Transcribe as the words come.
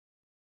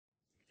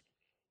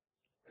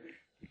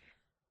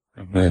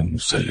اللهم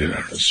صل على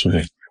رسول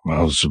الله.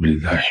 أعوذ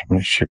بالله من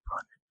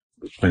الشيطان.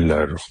 بسم الله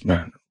الرحمن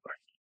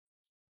الرحیم.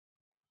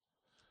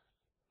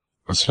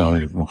 السلام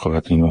علیکم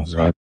خواتین و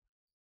حضرات.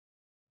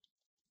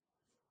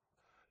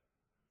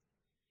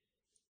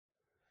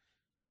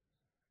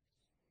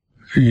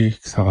 یہ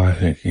ایک سوال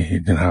ہے کہ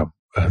جناب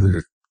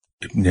حضرت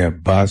ابن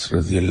عباس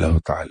رضی اللہ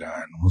تعالی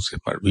عنہ سے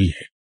مروی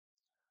ہے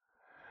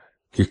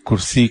کہ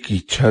کرسی کی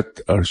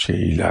چھت عرش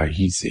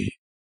الہی سے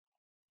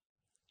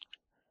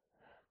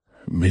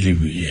ملی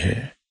ہوئی ہے.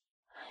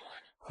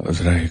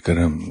 عذرائے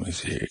کرم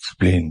اسے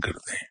ایکسپلین کر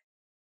دیں.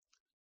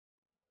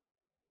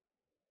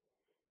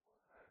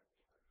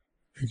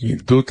 کہ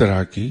دو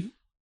طرح کی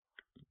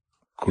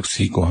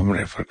کرسی کو ہم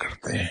ریفر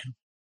کرتے ہیں.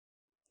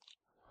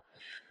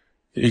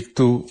 ایک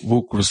تو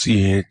وہ کرسی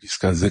ہے جس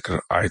کا ذکر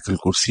آیت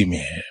الکرسی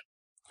میں ہے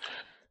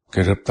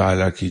کہ رب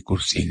تعالیٰ کی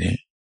کرسی نے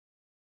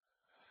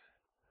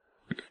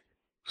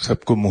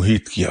سب کو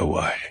محیط کیا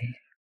ہوا ہے.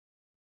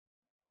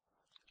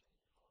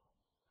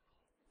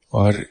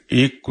 اور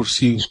ایک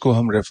کرسی اس کو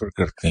ہم ریفر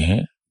کرتے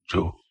ہیں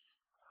جو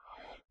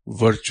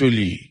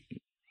ورچولی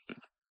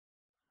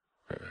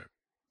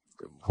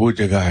وہ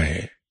جگہ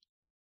ہے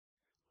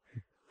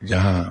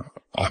جہاں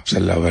آپ صلی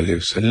اللہ علیہ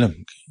وسلم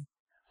کی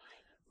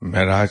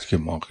معراج کے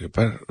موقع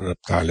پر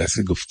رب تعالیٰ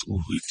سے گفتگو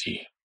ہوئی تھی.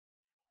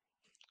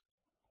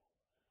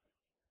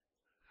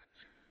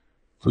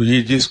 تو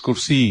یہ جس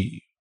کرسی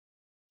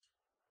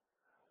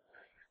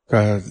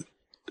کا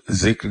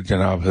ذکر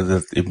جناب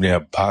حضرت ابن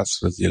عباس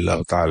رضی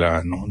اللہ تعالی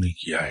عنہ نے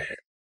کیا ہے،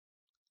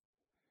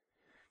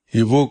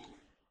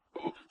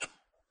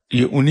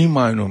 یہ انہی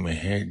معنوں میں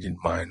ہے جن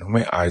معنوں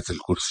میں آیت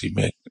الکرسی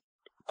میں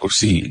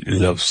کرسی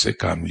لفظ سے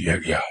کام لیا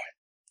گیا ہے.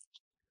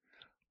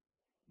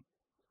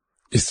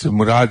 اس سے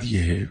مراد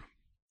یہ ہے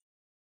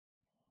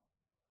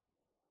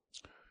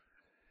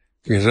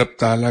کہ رب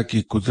تعالیٰ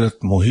کی قدرت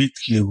محیط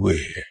کیے ہوئے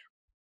ہے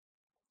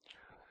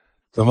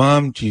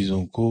تمام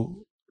چیزوں کو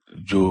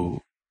جو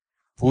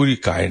پوری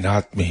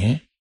کائنات میں ہیں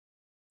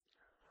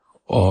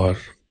اور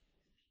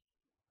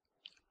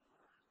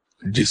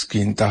جس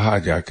کی انتہا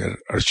جا کر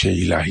عرش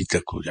الہی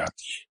تک ہو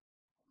جاتی ہے.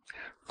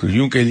 تو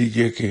یوں کہہ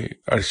لیجئے کہ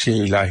عرش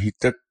الہی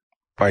تک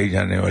پائی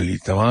جانے والی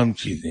تمام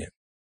چیزیں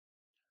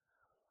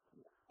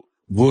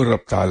وہ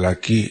رب تعالیٰ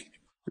کی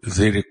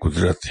زیر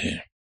قدرت ہیں.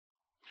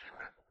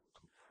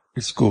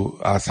 اس کو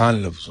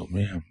آسان لفظوں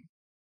میں ہم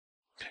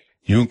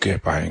یوں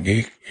کہہ پائیں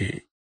گے کہ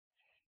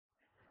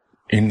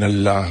ان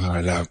اللہ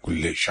علی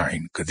کل شیء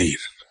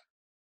قدیر.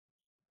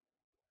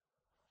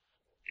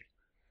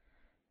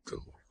 تو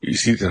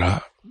اسی طرح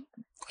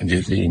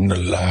جیسے ان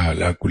اللہ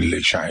علی کل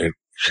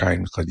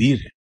شیء قدیر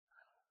ہے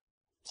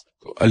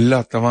تو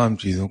اللہ تمام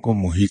چیزوں کو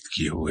محیط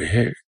کیے ہوئے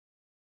ہے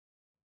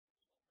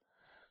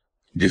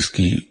جس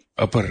کی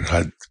اپر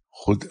حد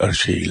خود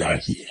عرش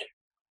الہی ہے.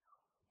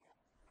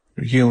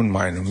 یہ ان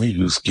معنوں میں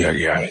یوز کیا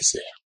گیا ہے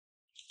اسے.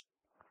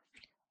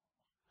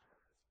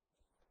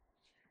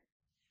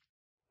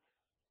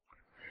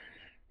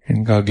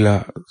 ان کا اگلا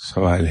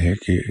سوال ہے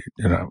کہ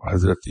جناب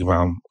حضرت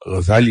امام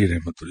غزالی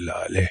رحمۃ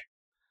اللہ علیہ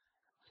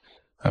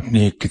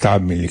اپنی ایک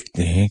کتاب میں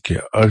لکھتے ہیں کہ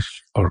عرش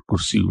اور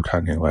کرسی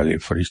اٹھانے والے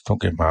فرشتوں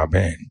کے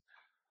مابین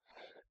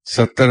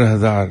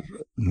 70,000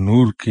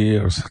 نور کے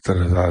اور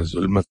 70,000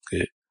 ظلمت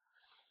کے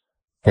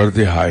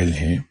پردے حائل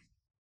ہیں.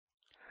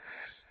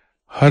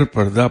 ہر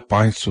پردہ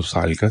 500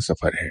 سال کا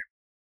سفر ہے.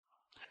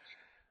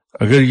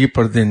 اگر یہ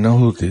پردے نہ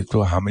ہوتے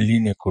تو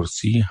حاملین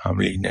کرسی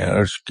حاملین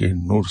عرش کے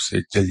نور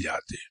سے جل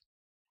جاتے.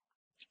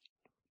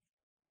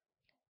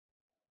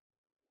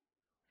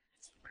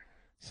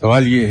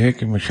 سوال یہ ہے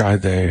کہ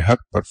مشاہدہ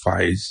حق پر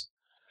فائز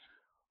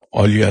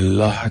اولیاء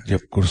اللہ جب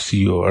کرسی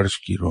و عرش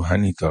کی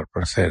روحانی طور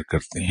پر سیر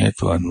کرتے ہیں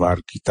تو انوار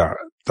کی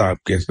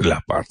تاب کیسے لا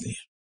پاتے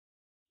ہیں؟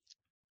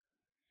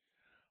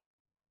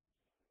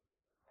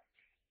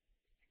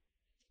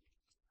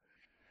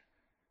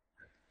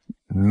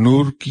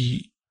 نور کی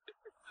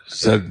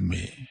زد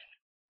میں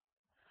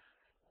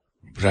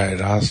براہ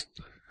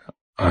راست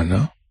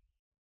آنا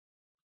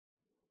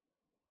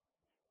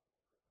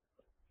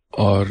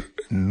اور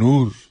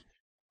نور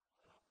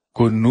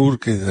کو نور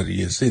کے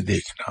ذریعے سے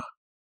دیکھنا،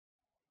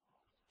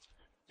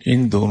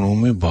 ان دونوں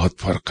میں بہت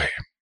فرق ہے.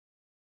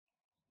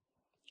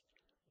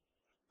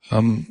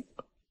 ہم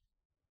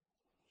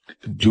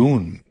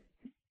جون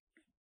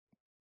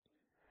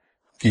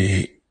کے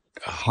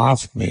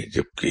ہاف میں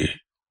جبکہ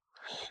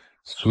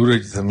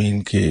سورج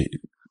زمین کے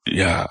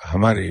یا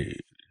ہمارے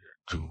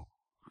جو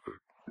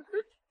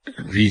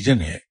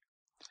ریجن ہے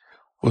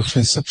اس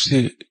میں سب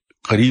سے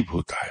قریب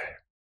ہوتا ہے،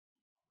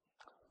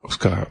 اس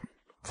کا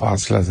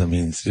فاصلہ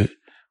زمین سے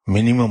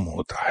منیمم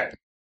ہوتا ہے،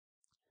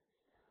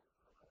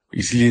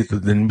 اس لیے تو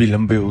دن بھی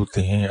لمبے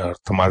ہوتے ہیں اور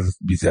تمازت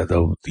بھی زیادہ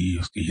ہوتی ہے،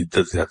 اس کی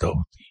حدت زیادہ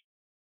ہوتی ہے.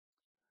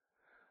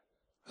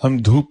 ہم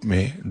دھوپ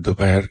میں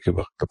دوپہر کے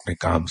وقت اپنے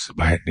کام سے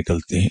باہر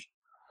نکلتے ہیں،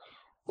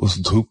 اس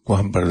دھوپ کو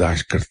ہم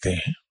برداشت کرتے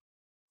ہیں،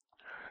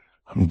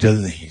 ہم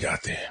جل نہیں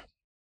جاتے ہیں.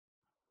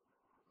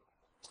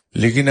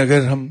 لیکن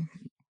اگر ہم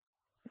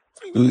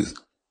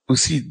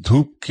اسی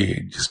دھوپ کے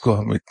جس کو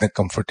ہم اتنا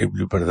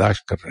کمفرٹیبلی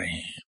برداشت کر رہے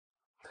ہیں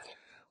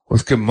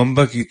اس کے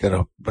منبع کی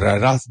طرف براہ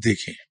راست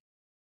دیکھیں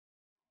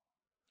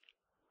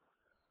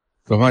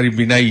تو ہماری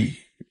بینائی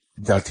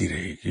جاتی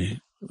رہے گی،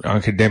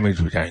 آنکھیں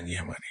ڈیمیج ہو جائیں گی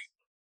ہماری.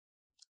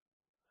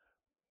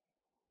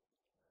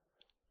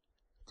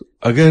 تو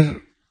اگر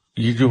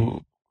یہ جو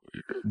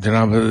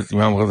جناب حضرت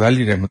امام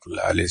غزالی رحمۃ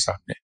اللہ علیہ صاحب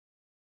نے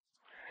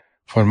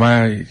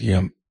فرمایا کہ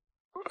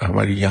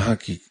ہماری یہاں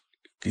کی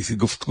کسی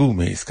گفتگو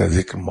میں اس کا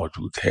ذکر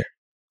موجود ہے،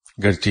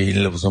 گرچہ ان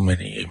لفظوں میں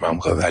نہیں، امام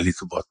غزالی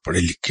تو بہت پڑھے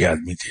لکھے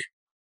آدمی تھے،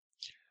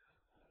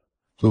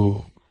 تو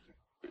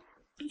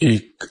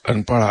ایک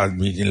ان پڑھ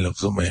آدمی جن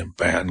لفظوں میں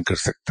بیان کر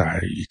سکتا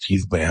ہے یہ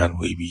چیز بیان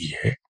ہوئی بھی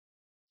ہے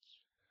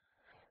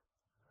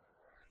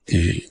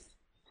کہ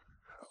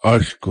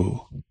عرش کو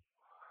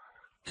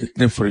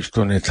کتنے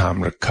فرشتوں نے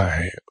تھام رکھا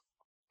ہے،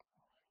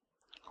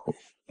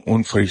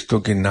 ان فرشتوں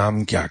کے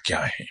نام کیا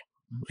کیا ہیں،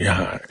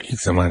 یہاں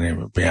اس زمانے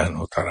میں بیان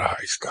ہوتا رہا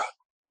اس کا.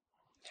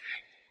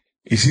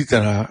 اسی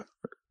طرح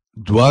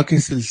دعا کے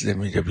سلسلے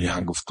میں جب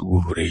یہاں گفتگو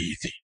ہو رہی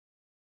تھی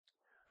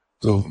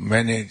تو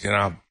میں نے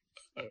جناب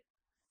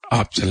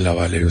آپ صلی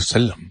اللہ علیہ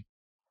وسلم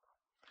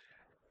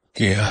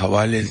کے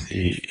حوالے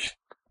سے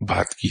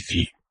بات کی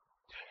تھی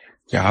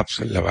کہ آپ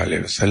صلی اللہ علیہ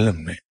وسلم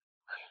نے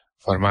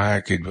فرمایا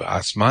کہ جو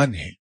آسمان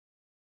ہے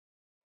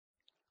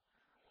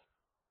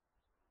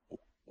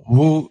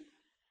وہ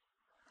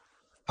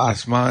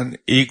آسمان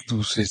ایک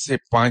دوسرے سے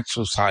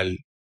 500 سال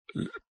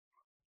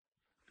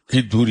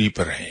کی دوری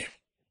پر ہیں.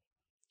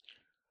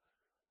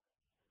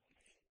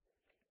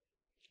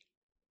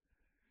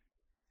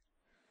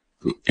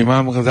 تو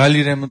امام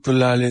غزالی رحمۃ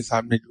اللہ علیہ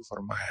صاحب نے جو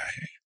فرمایا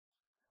ہے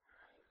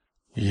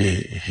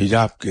یہ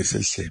حجاب کے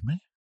سلسلے میں،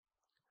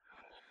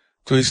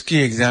 تو اس کی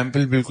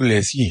ایگزامپل بالکل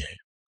ایسی ہے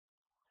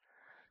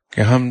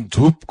کہ ہم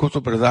دھوپ کو تو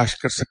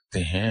برداشت کر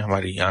سکتے ہیں،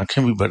 ہماری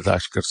آنکھیں بھی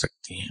برداشت کر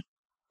سکتی ہیں،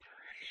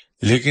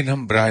 لیکن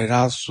ہم براہ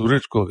راست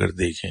سورج کو اگر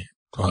دیکھیں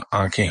تو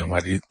آنکھیں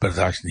ہماری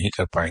برداشت نہیں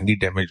کر پائیں گی،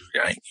 ڈیمیج ہو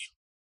جائیں گی.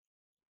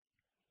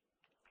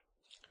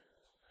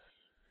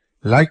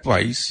 لائک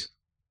وائز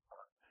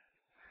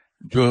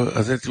جو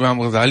حضرت امام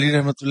غزالی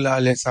رحمۃ اللہ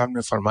علیہ صاحب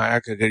نے فرمایا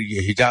کہ اگر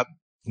یہ حجاب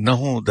نہ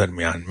ہو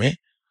درمیان میں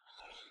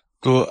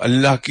تو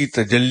اللہ کی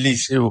تجلی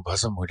سے وہ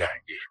بھسم ہو جائیں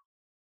گے.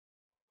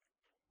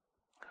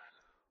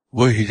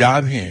 وہ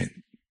حجاب ہیں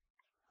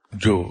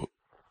جو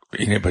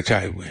انہیں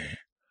بچائے ہوئے ہیں،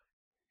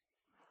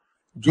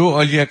 جو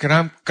اولیاء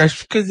کرام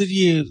کشف کے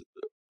ذریعے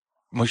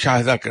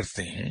مشاہدہ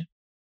کرتے ہیں.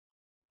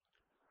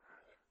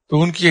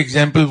 تو ان کی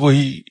ایگزامپل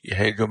وہی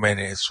ہے جو میں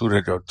نے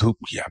سورج اور دھوپ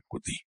کی آپ کو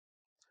دی،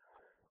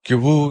 کہ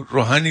وہ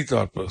روحانی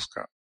طور پر اس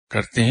کا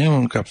کرتے ہیں،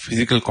 ان کا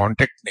فزیکل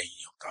کانٹیکٹ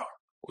نہیں ہوتا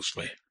اس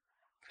میں.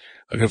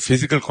 اگر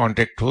فزیکل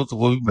کانٹیکٹ ہو تو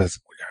وہ بھی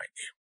بھسم ہو جائیں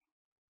گے.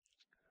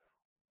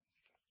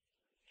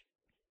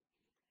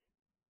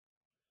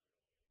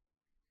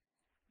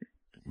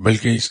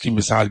 بلکہ اس کی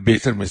مثال،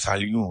 بہتر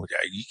مثال یوں ہو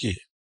جائے گی کہ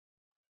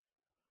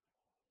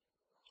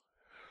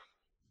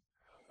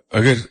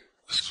اگر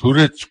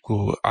سورج کو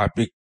آپ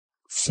ایک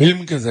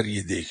فلم کے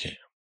ذریعے دیکھیں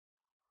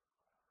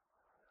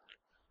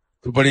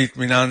تو بڑے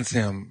اطمینان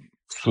سے ہم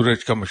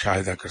سورج کا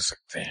مشاہدہ کر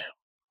سکتے ہیں،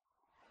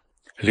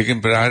 لیکن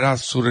براہ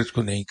راست سورج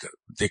کو نہیں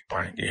دیکھ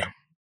پائیں گے ہم.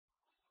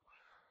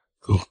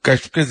 تو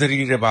کشف کے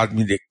ذریعے جب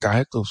آدمی دیکھتا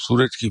ہے تو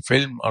سورج کی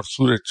فلم اور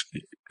سورج کی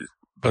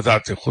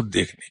بذات خود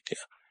دیکھنے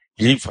کا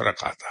یہی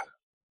فرق آتا ہے.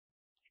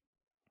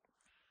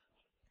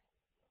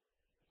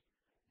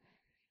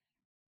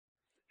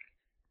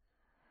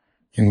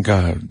 ان کا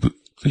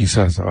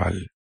تیسرا سوال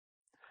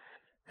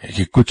ہے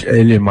کہ کچھ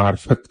اہل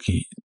معرفت کی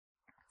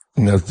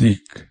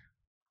نزدیک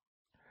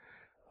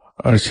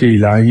عرش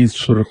الہی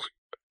سرخ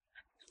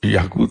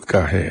یاقوت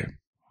کا ہے،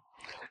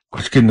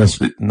 کچھ کے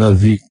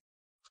نزدیک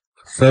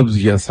سبز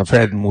یا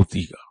سفید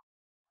موتی کا.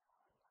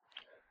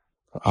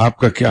 آپ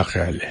کا کیا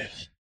خیال ہے؟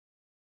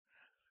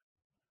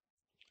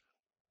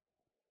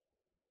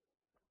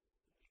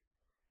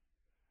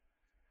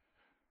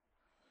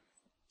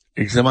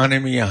 ایک زمانے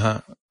میں یہاں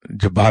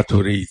جب بات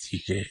ہو رہی تھی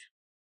کہ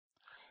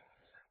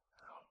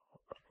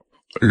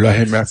لوح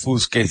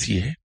محفوظ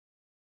کیسی ہے،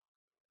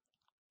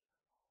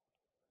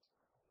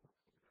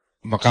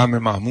 مقام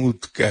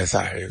محمود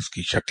کیسا ہے، اس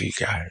کی شکل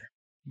کیا ہے،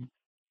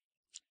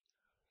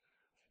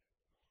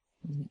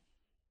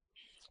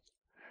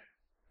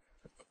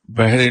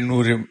 بحر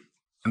نور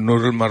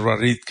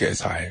المروارید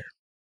کیسا ہے،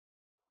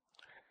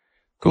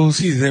 تو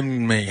اسی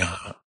ضمن میں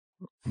یہاں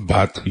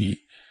بات ہوئی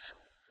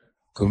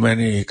تو میں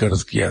نے یہ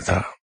عرض کیا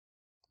تھا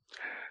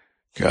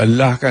کہ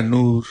اللہ کا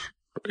نور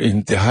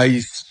انتہائی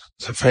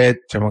سفید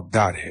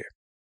چمکدار ہے،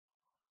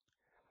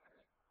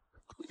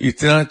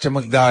 اتنا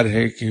چمکدار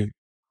ہے کہ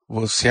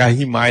وہ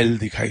سیاہی مائل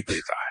دکھائی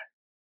دیتا ہے،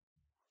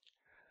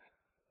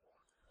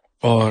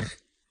 اور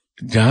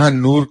جہاں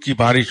نور کی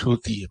بارش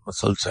ہوتی ہے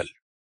مسلسل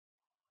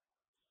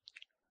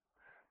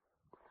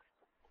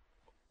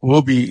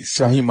وہ بھی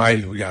سیاہی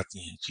مائل ہو جاتی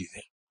ہیں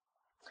چیزیں.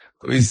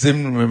 تو اس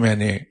ضمن میں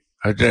نے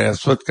حجر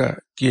اسود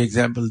کی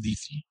ایگزامپل دی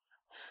تھی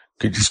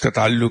کہ جس کا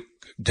تعلق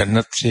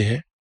جنت سے ہے،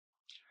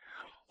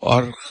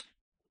 اور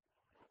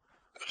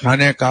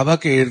خانہ کعبہ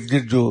کے ارد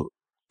گرد جو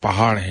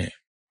پہاڑ ہیں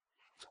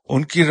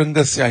ان کی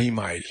رنگت سیاہی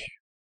مائل ہے.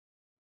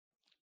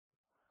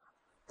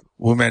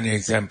 وہ میں نے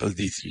ایگزامپل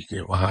دی تھی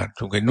کہ وہاں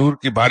چونکہ نور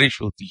کی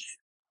بارش ہوتی ہے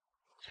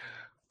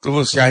تو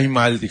وہ سیاہی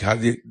مال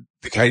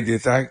دکھائی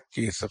دیتا ہے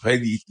کہ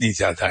سفیدی اتنی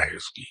زیادہ ہے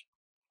اس کی.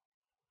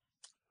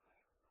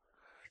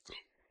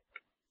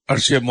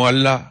 عرش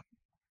معلی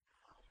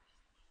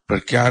پر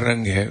کیا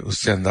رنگ ہے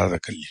اس سے اندازہ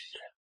کر لیجیے.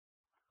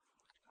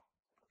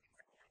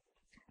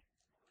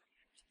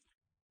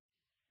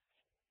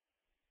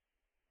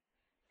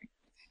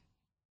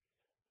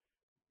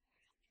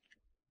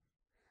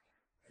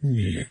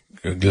 یہ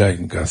اگلا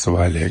ان کا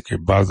سوال ہے کہ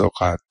بعض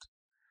اوقات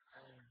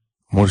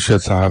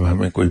مرشد صاحب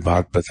ہمیں کوئی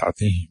بات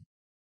بتاتے ہیں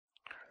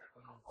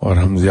اور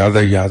ہم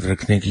زیادہ یاد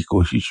رکھنے کی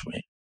کوشش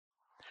میں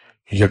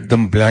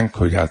یکدم بلینک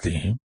ہو جاتے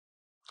ہیں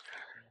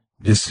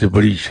جس سے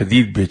بڑی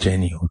شدید بے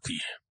چینی ہوتی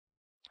ہے.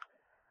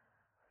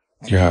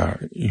 کیا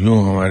یوں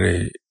ہمارے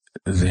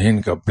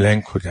ذہن کا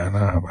بلینک ہو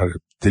جانا ہمارے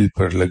دل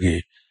پر لگے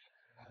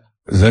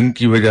زنگ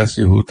کی وجہ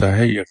سے ہوتا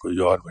ہے یا کوئی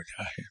اور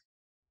وجہ ہے؟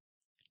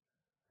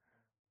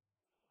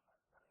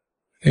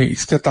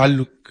 اس کا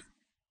تعلق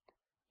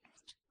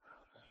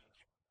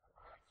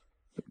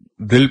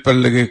دل پر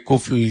لگے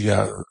قفل یا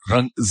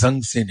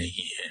زنگ سے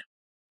نہیں ہے.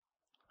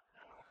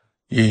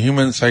 یہ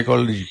ہیومن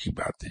سائیکالوجی کی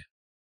بات ہے.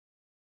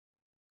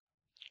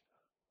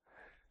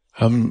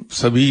 ہم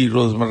سبھی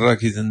روزمرہ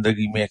کی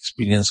زندگی میں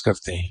ایکسپیرینس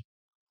کرتے ہیں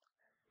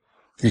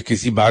کہ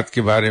کسی بات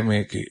کے بارے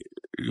میں کہ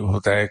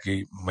ہوتا ہے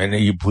کہ میں نے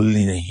یہ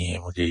بھولنی نہیں ہے،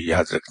 مجھے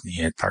یاد رکھنی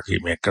ہے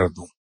تاکہ میں کر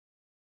دوں.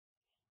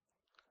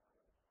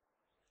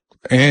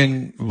 این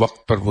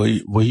وقت پر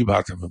وہی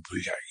بات ہمیں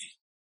بھول جائے گی.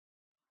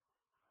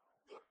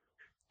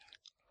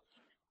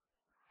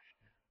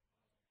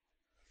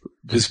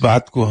 جس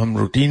بات کو ہم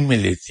روٹین میں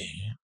لیتے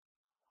ہیں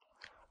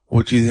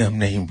وہ چیزیں ہم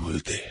نہیں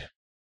بھولتے.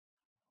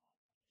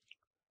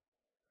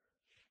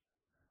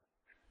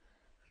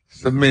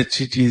 سب میں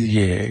اچھی چیز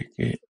یہ ہے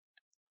کہ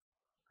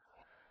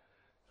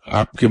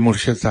آپ کے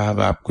مرشد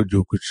صاحب آپ کو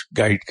جو کچھ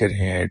گائیڈ کریں،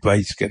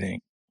 ایڈوائز کریں،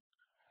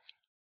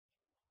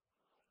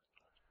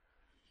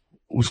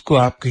 اس کو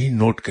آپ کہیں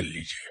نوٹ کر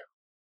لیجئے.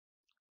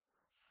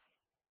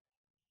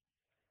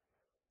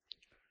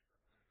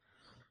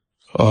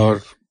 اور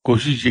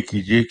کوشش یہ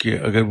کیجئے کہ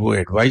اگر وہ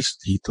ایڈوائس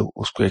تھی تو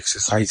اس کو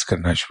ایکسرسائز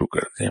کرنا شروع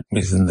کر دیں،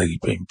 اپنی زندگی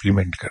پہ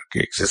امپلیمنٹ کر کے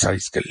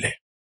ایکسرسائز کر لیں.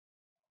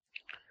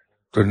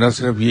 تو نہ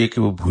صرف یہ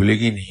کہ وہ بھولے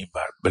گی نہیں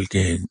بات،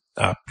 بلکہ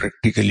آپ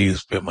پریکٹیکلی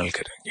اس پہ عمل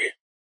کریں گے.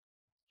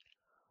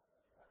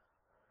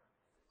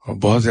 اور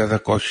بہت زیادہ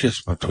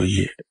کوشش مت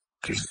ہوئیے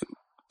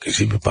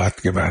کسی بھی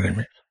بات کے بارے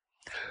میں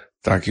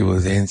تاکہ وہ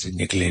ذہن سے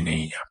نکلے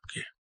نہیں آپ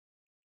کے.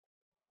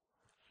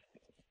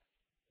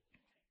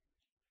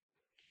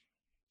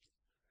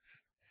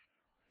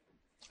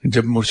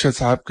 جب مرشد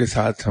صاحب کے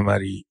ساتھ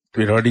ہماری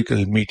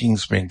پیریوڈیکل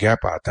میٹنگز میں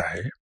گیپ آتا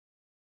ہے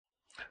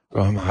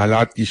تو ہم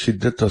حالات کی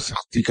شدت اور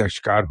سختی کا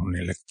شکار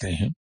ہونے لگتے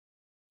ہیں.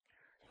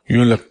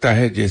 یوں لگتا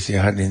ہے جیسے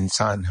ہر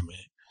انسان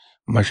ہمیں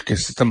مشق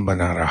ستم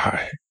بنا رہا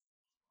ہے،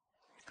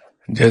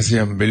 جیسے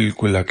ہم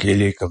بالکل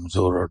اکیلے،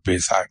 کمزور اور بے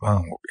سائباں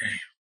ہو گئے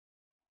ہیں.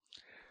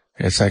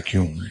 ایسا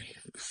کیوں ہے؟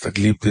 اس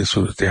تکلیف دہ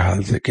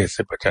صورتحال سے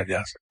کیسے بچا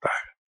جا سکتا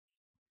ہے؟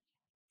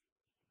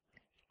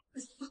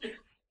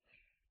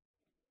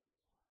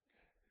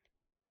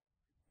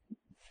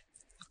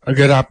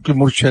 اگر آپ کے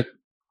مرشد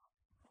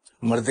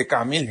مرد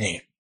کامل ہیں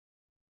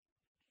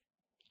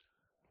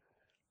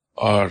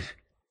اور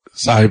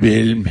صاحب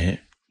علم ہیں،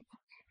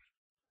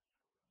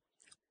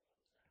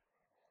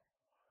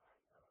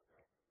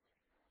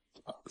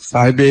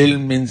 صاحب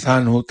علم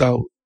انسان ہوتا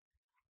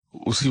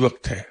اسی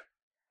وقت ہے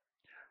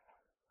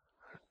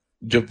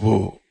جب وہ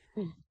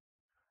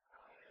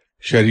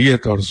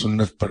شریعت اور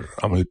سنت پر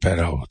عمل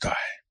پیرا ہوتا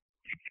ہے.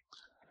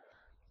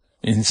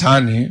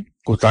 انسان ہے،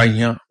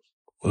 کوتاہیاں،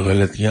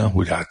 غلطیاں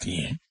ہو جاتی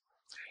ہیں،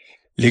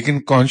 لیکن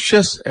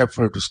کانشیس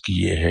ایفرٹ اس کی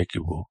یہ ہے کہ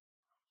وہ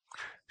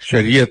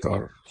شریعت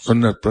اور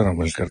سنت پر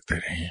عمل کرتے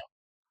رہیں.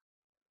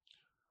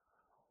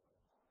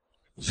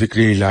 ذکر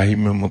الہی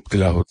میں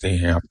مبتلا ہوتے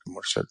ہیں آپ کے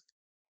مرشد.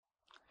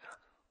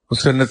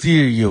 اس کا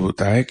نتیجہ یہ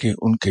ہوتا ہے کہ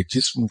ان کے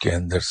جسم کے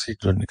اندر سے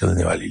جو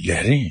نکلنے والی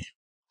لہریں ہیں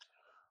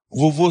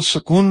وہ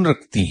سکون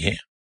رکھتی ہیں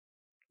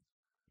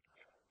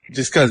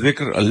جس کا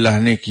ذکر اللہ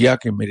نے کیا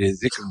کہ میرے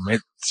ذکر میں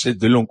سے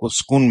دلوں کو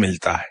سکون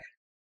ملتا ہے.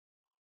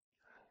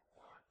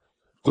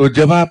 تو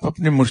جب آپ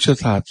اپنے مرشد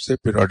صاحب سے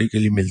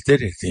پیریوڈیکلی ملتے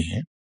رہتے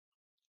ہیں،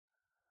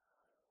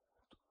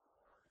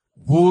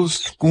 وہ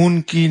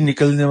سکون کی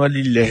نکلنے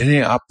والی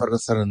لہریں آپ پر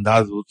اثر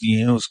انداز ہوتی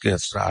ہیں، اس کے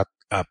اثرات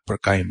آپ پر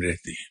قائم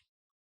رہتے ہیں.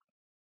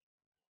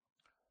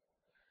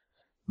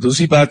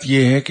 دوسری بات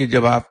یہ ہے کہ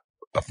جب آپ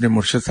اپنے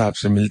مرشد صاحب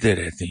سے ملتے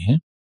رہتے ہیں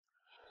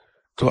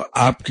تو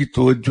آپ کی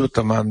توجہ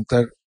تمام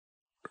تر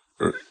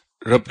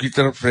رب کی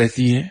طرف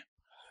رہتی ہے،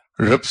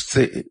 رب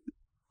سے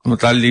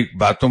متعلق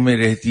باتوں میں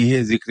رہتی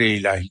ہے، ذکر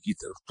الہی کی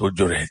طرف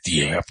توجہ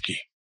رہتی ہے آپ کی.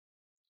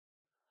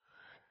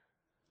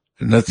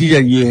 نتیجہ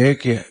یہ ہے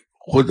کہ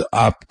خود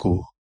آپ کو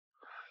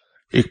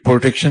ایک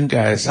پروٹیکشن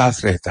کا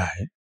احساس رہتا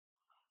ہے.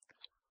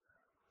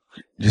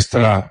 جس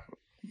طرح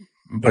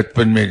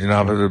بچپن میں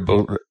جناب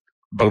حضرت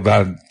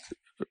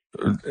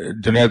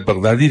جنید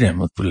بغدادی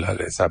رحمت اللہ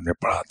علیہ صاحب نے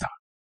پڑھا تھا،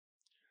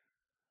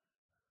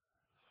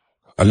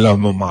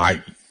 اللہم معی.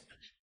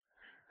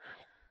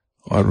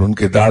 اور ان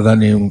کے دادا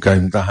نے ان کا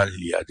امتحان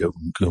لیا جب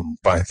ان کی عمر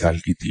 5 سال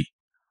کی تھی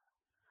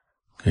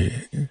کہ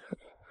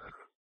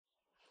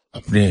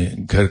اپنے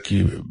گھر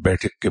کی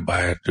بیٹھک کے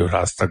باہر جو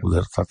راستہ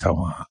گزرتا تھا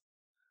وہاں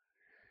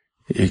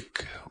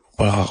ایک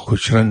بڑا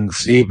خوش رنگ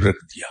سیب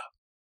رکھ دیا.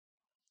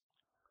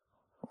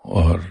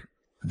 اور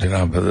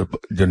جناب حضرت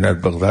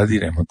جنید بغدادی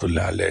رحمت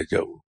اللہ علیہ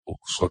جب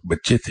اس وقت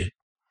بچے تھے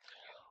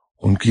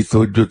ان کی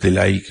توجہ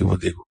دلائی کہ وہ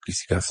دیکھو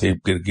کسی کا سیب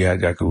گر گیا،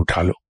 جا کے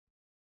اٹھا لو.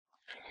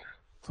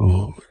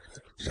 تو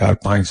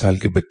 4-5 سال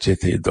کے بچے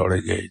تھے، دوڑے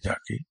گئے، جا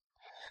کے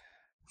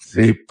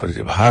سیب پر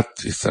جب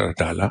ہاتھ اس طرح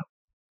ڈالا،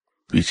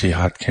 پیچھے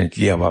ہاتھ کھینچ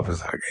لیا،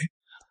 واپس آ گئے.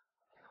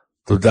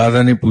 تو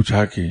دادا نے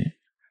پوچھا کہ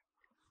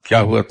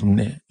کیا ہوا، تم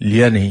نے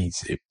لیا نہیں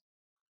سیب؟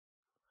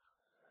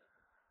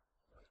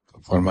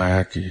 تو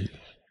فرمایا کہ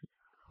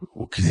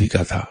وہ کسی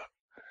کا تھا.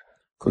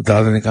 تو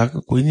دادا نے کہا کہ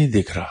کوئی نہیں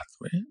دیکھ رہا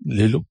تمہیں،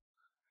 لے لو.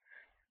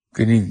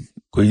 کہ نہیں،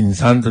 کوئی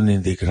انسان تو نہیں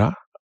دیکھ رہا،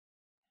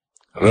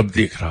 رب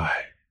دیکھ رہا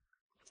ہے،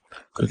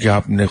 کیونکہ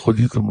آپ نے خود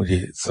ہی تو مجھے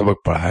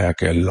سبق پڑھایا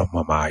کہ اللہ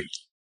معی.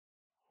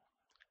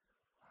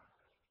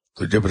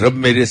 تو جب رب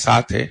میرے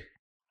ساتھ ہے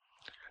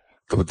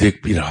تو وہ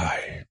دیکھ بھی رہا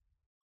ہے.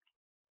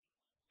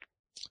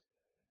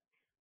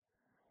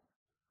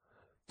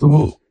 تو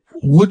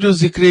وہ جو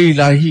ذکر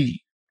الہی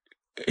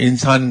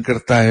انسان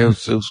کرتا ہے اس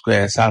سے اس کو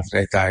احساس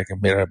رہتا ہے کہ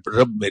میرا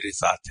رب میرے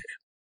ساتھ ہے.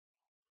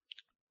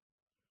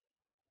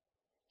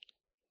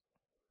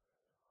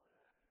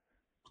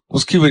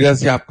 اس کی وجہ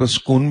سے آپ کو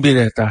سکون بھی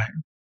رہتا ہے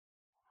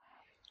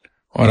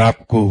اور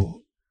آپ کو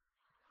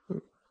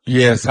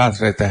یہ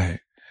احساس رہتا ہے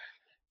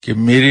کہ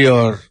میرے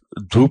اور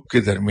دھوپ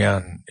کے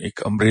درمیان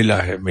ایک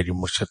امبریلا ہے میری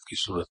مرشد کی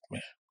صورت میں،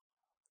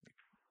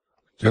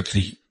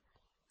 چھتری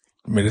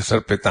میرے سر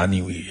پہ تانی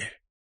ہوئی ہے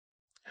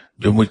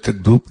جو مجھ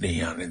تک دھوپ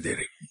نہیں آنے دے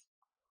رہی.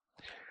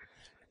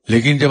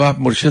 لیکن جب آپ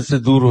مرشد سے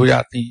دور ہو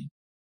جاتی ہیں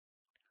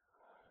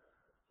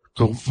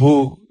تو وہ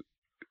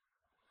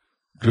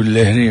جو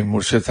لہریں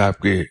مرشد صاحب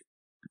کے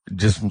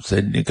جسم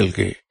سے نکل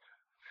کے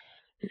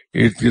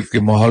ارد گرد کے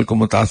ماحول کو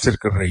متاثر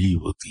کر رہی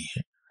ہوتی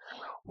ہیں،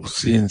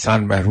 اس سے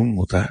انسان محروم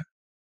ہوتا ہے.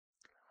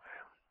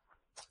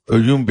 تو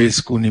یوں بے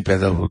سکونی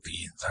پیدا ہوتی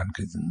ہے انسان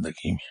کی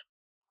زندگی میں.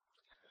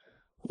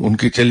 ان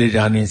کے چلے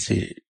جانے سے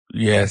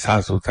یہ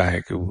احساس ہوتا ہے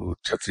کہ وہ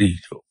چھتری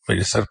جو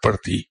میرے سر پر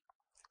تھی،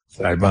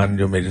 صاحبان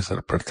جو میرے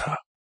سر پر تھا،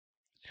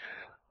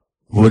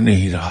 وہ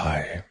نہیں رہا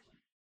ہے.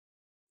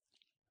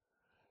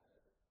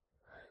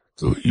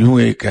 تو یوں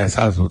ایک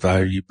احساس ہوتا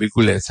ہے. یہ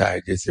بالکل ایسا ہے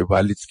جیسے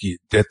والد کی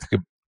ڈیتھ کے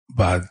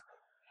بعد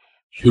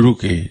شروع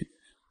کے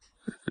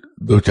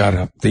 2-4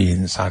 ہفتے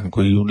انسان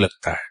کو یوں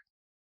لگتا ہے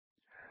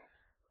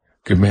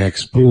کہ میں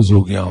ایکسپوز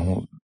ہو گیا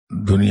ہوں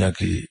دنیا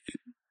کی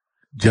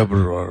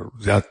جبر اور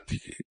زیادتی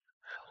کے،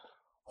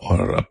 اور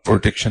اب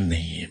پروٹیکشن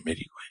نہیں ہے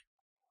میری کوئی.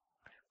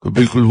 تو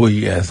بالکل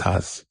وہی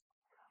احساس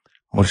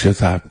مرشد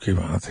صاحب کے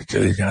وہاں سے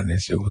چلے جانے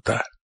سے ہوتا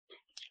ہے.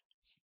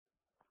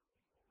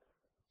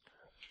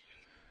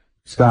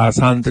 اس کا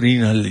آسان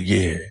ترین حل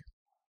یہ ہے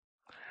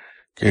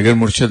کہ اگر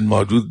مرشد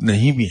موجود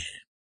نہیں بھی ہے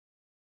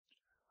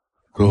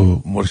تو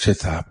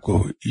مرشد صاحب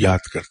کو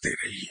یاد کرتے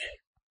رہیے،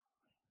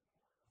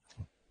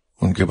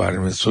 ان کے بارے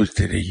میں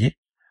سوچتے رہیے.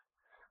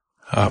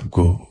 آپ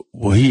کو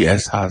وہی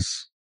احساس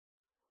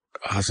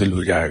حاصل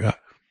ہو جائے گا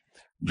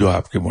جو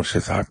آپ کے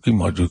مرشد صاحب کی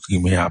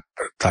موجودگی میں آپ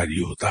پر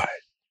طاری ہوتا ہے.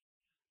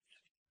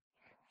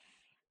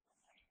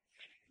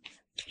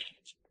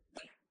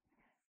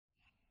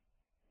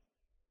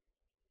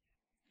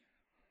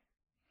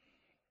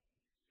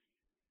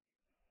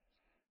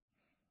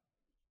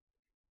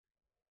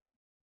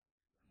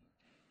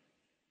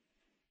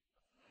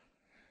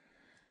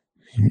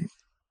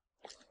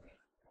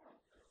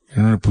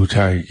 انہوں نے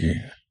پوچھا ہے کہ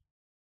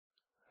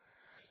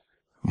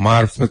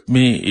معرفت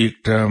میں ایک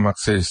ٹرم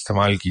اکثر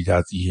استعمال کی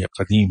جاتی ہے،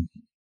 قدیم.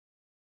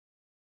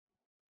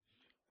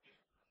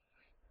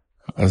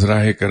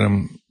 عذراء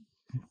کرم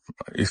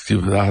اس کی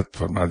وضاحت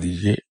فرما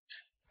دیجئے.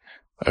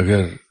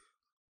 اگر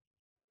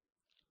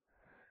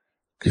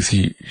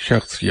کسی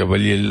شخص یا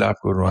ولی اللہ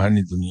کو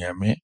روحانی دنیا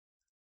میں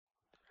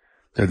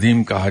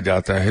قدیم کہا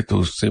جاتا ہے تو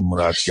اس سے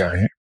مراد کیا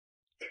ہے؟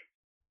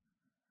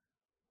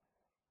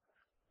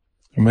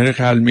 میرے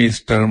خیال میں اس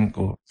ٹرم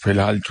کو فی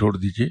الحال چھوڑ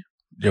دیجئے،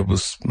 جب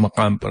اس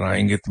مقام پر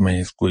آئیں گے تو میں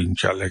اس کو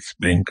انشاءاللہ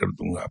ایکسپلین کر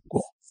دوں گا آپ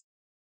کو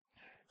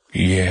کہ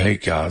یہ ہے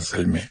کیا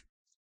اصل میں،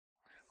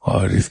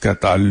 اور اس کا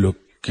تعلق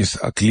کس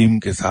اقلیم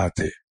کے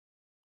ساتھ ہے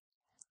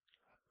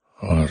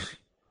اور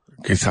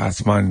کس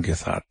آسمان کے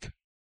ساتھ.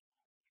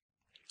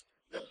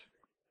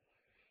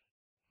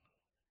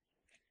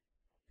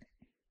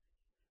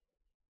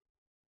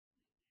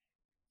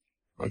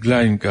 اگلا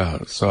ان کا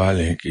سوال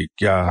ہے کہ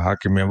کیا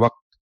حاکم وقت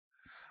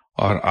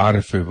اور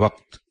عارف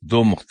وقت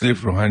دو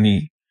مختلف روحانی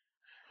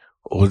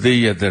عہدے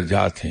یا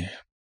درجات ہیں؟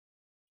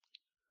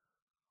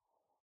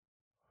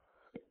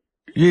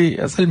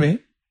 یہ اصل میں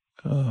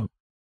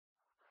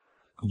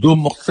دو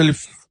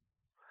مختلف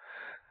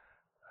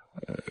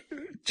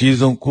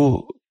چیزوں کو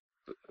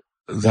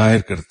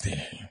ظاہر کرتے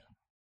ہیں.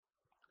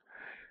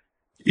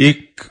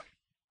 ایک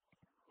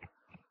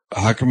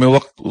حاکم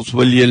وقت اس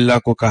ولی اللہ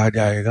کو کہا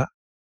جائے گا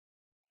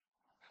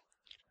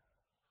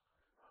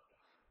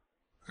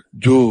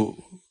جو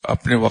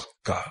اپنے وقت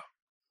کا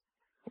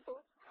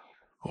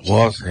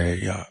غوث ہے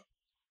یا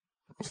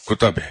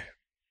کتب ہے.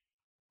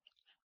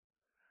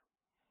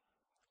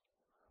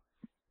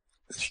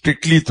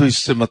 اسٹرکٹلی تو اس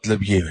سے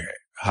مطلب یہ ہے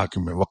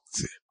حاکم وقت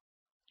سے،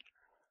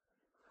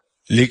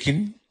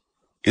 لیکن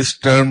اس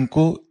ٹرم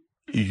کو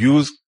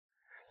یوز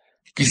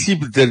کسی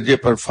بھی درجے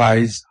پر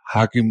فائز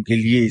حاکم کے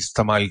لیے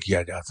استعمال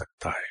کیا جا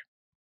سکتا ہے.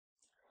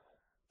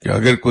 کہ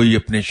اگر کوئی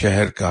اپنے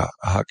شہر کا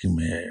حاکم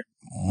ہے،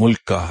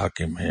 ملک کا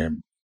حاکم ہے،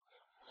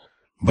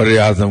 بر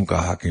اعظم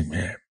کا حاکم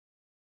ہے،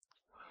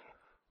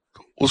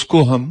 تو اس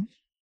کو ہم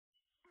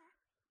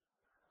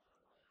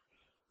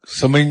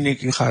سمجھنے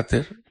کی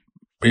خاطر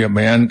یا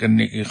بیان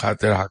کرنے کی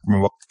خاطر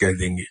حاکم وقت کہہ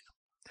دیں گے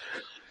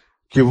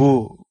کہ وہ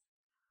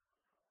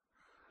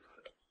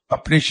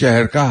اپنے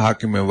شہر کا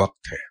حاکم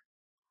وقت ہے.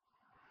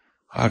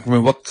 حاکم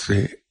وقت سے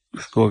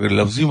اس کو اگر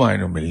لفظی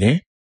معنوں میں لیں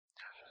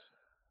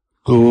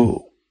تو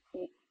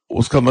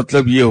اس کا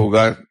مطلب یہ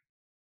ہوگا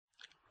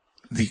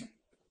دی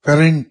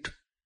کرنٹ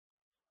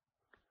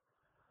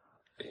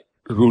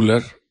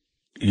رولر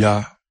یا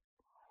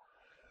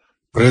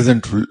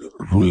پریزنٹ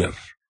رولر،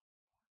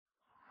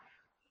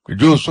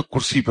 جو اس وقت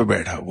کرسی پہ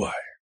بیٹھا ہوا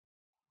ہے.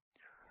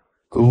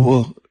 تو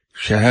وہ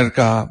شہر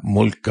کا،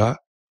 ملک کا،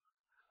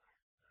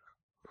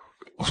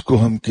 اس کو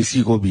ہم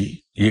کسی کو بھی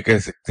یہ کہہ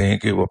سکتے ہیں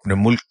کہ وہ اپنے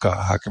ملک کا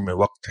حاکم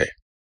وقت ہے.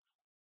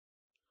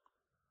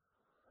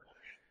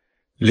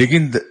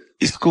 لیکن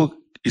اس کو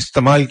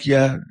استعمال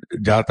کیا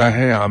جاتا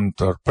ہے عام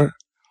طور پر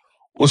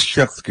اس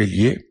شخص کے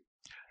لیے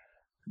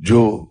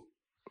جو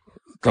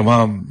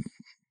تمام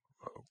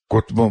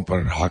کتبوں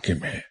پر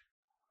حاکم ہے.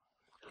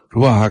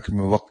 وہ حاکم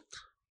وقت،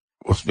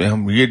 اس میں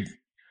ہم یہ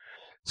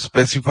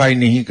اسپیسیفائی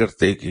نہیں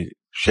کرتے کہ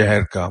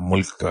شہر کا،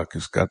 ملک کا،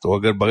 کس کا. تو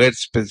اگر بغیر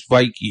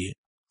اسپیسیفائی کیے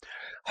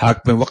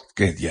حاکم وقت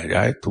کہہ دیا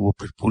جائے تو وہ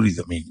پھر پوری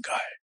زمین کا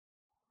ہے،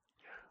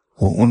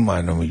 وہ ان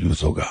معنوں میں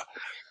یوز ہوگا.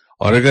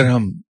 اور اگر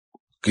ہم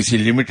کسی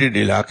لمیٹڈ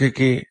علاقے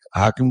کے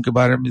حاکم کے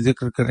بارے میں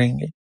ذکر کریں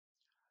گے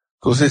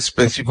تو اسے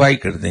اسپیسیفائی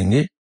کر دیں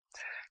گے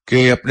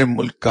کہ اپنے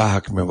ملک کا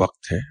حاکم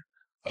وقت ہے،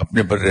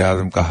 اپنے بر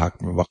اعظم کا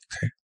حاکم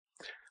وقت ہے،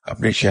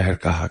 اپنے شہر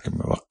کا حاکم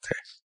وقت ہے.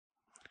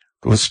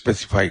 تو وہ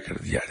اسپیسیفائی کر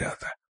دیا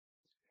جاتا ہے.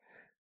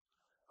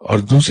 اور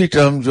دوسری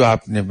ٹرم جو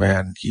آپ نے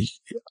بیان کی،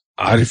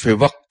 عارف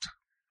وقت،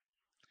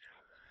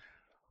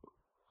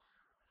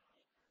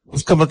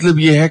 اس کا مطلب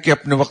یہ ہے کہ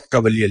اپنے وقت کا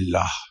ولی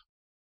اللہ.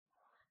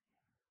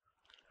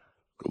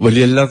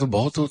 ولی اللہ تو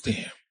بہت ہوتے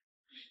ہیں،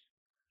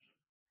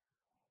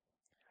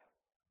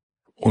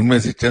 ان میں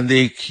سے چند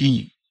ایک ہی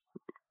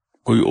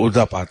کوئی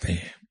عہدہ پاتے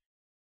ہیں.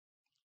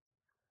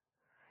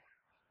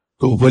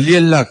 تو ولی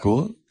اللہ کو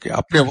کہ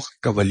اپنے وقت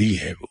کا ولی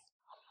ہے وہ،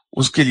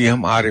 اس کے لیے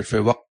ہم عارف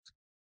وقت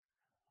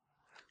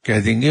کہہ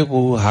دیں گے.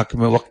 وہ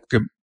حاکم وقت کے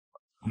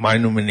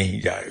معنوں میں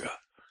نہیں جائے گا،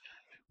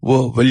 وہ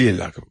ولی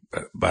اللہ کے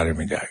بارے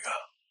میں جائے گا.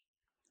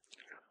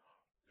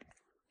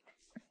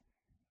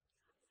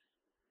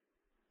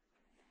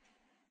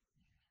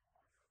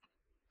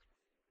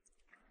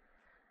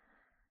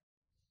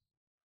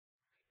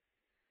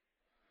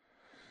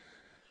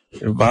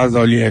 بعض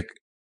اولیاء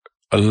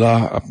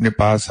اللہ اپنے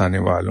پاس آنے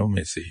والوں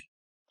میں سے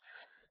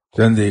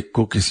چند ایک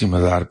کو کسی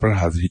مزار پر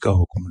حاضری کا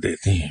حکم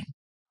دیتے ہیں.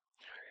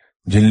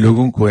 جن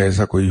لوگوں کو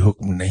ایسا کوئی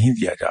حکم نہیں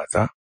دیا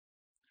جاتا،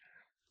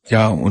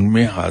 کیا ان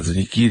میں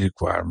حاضری کی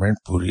ریکوائرمنٹ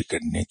پوری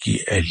کرنے کی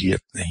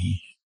اہلیت نہیں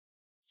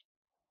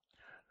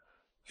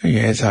ہے؟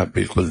 ایسا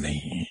بالکل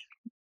نہیں ہے.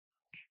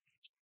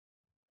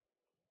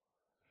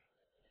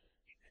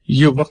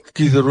 یہ وقت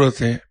کی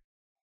ضرورت ہے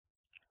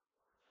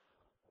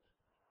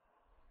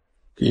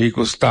کہ ایک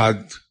استاد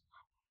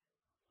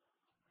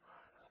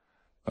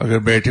اگر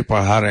بیٹھے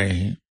پڑھا رہے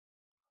ہیں،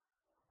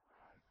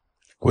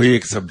 کوئی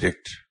ایک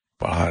سبجیکٹ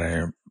پڑھا رہے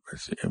ہیں،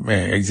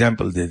 میں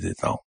ایگزامپل دے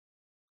دیتا ہوں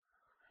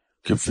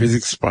کہ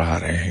فزکس پڑھا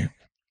رہے ہیں،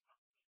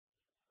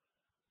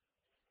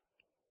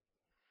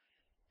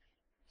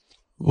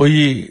 وہ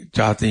یہ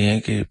چاہتے ہیں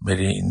کہ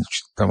میرے ان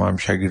تمام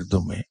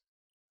شاگردوں میں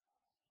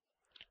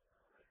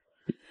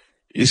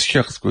اس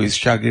شخص کو، اس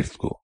شاگرد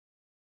کو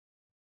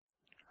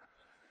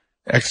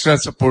ایکسٹرا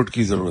سپورٹ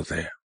کی ضرورت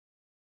ہے.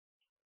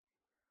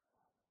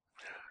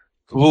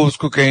 تو وہ اس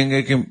کو کہیں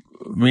گے کہ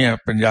میاں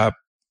پنجاب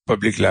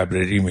پبلک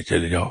لائبریری میں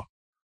چلے جاؤ،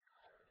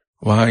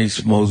 وہاں اس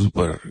موضوع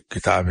پر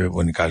کتاب ہے،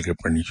 وہ نکال کے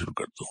پڑھنی شروع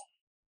کر دو.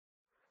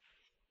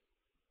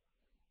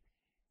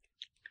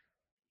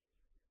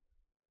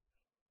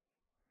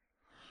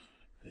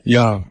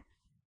 یا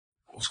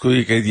اس کو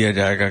یہ کہہ دیا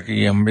جائے گا کہ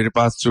یہ ہم میرے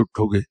پاس سے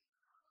اٹھو گے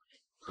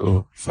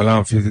تو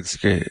فلاں فزکس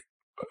کے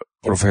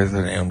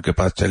پروفیسر ہیں، ان کے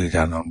پاس چلے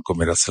جانا، ان کو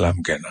میرا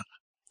سلام کہنا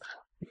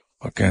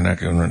اور کہنا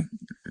کہ انہوں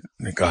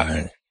نے کہا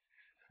ہے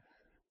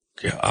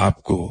کہ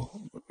آپ کو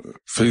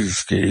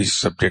فزکس کے اس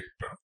سبجیکٹ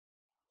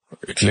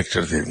پر ایک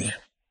لیکچر دے دیں.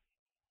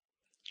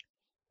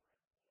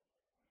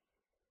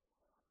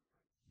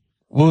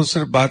 وہ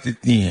صرف بات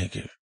اتنی ہے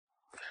کہ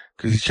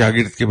کسی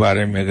شاگرد کے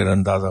بارے میں اگر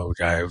اندازہ ہو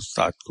جائے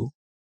استاد کو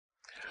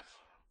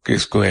کہ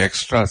اس کو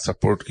ایکسٹرا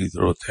سپورٹ کی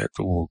ضرورت ہے،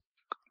 تو وہ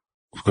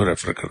اس کو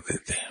ریفر کر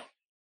دیتے ہیں.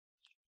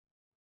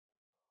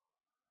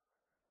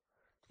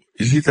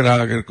 اسی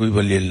طرح اگر کوئی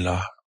ولی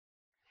اللہ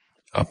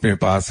اپنے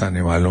پاس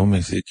آنے والوں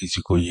میں سے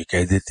کسی کو یہ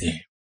کہہ دیتے ہیں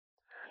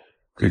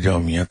کہ جاؤ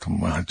میاں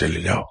تم وہاں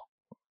چلے جاؤ،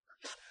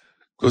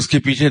 تو اس کے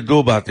پیچھے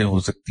دو باتیں ہو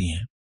سکتی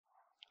ہیں.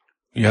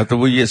 یا تو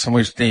وہ یہ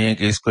سمجھتے ہیں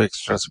کہ اس کو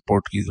ایکسٹرا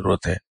سپورٹ کی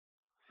ضرورت ہے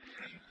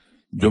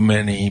جو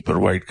میں نہیں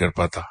پرووائڈ کر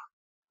پاتا،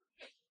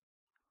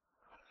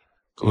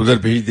 تو ادھر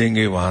بھیج دیں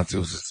گے، وہاں سے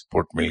اسے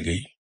سپورٹ مل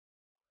گئی.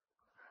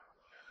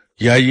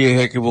 یا یہ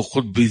ہے کہ وہ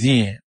خود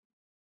بزی ہیں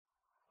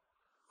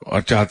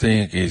اور چاہتے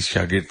ہیں کہ اس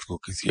شاگرد کو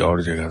کسی اور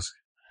جگہ سے،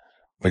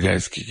 بجائے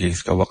اس کی کہ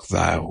اس کا وقت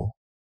ضائع ہو،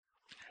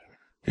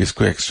 اس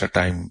کو ایکسٹرا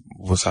ٹائم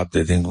وہ صاحب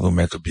دے دیں گے،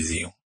 میں تو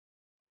بزی ہوں،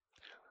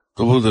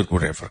 تو وہ ادھر کو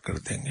ریفر کر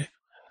دیں گے.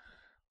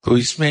 تو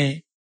اس میں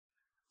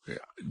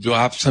جو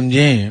آپ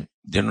سمجھیں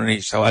جنہوں نے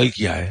سوال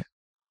کیا ہے،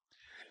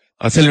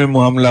 اصل میں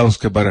معاملہ اس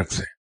کے برعکس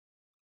ہے.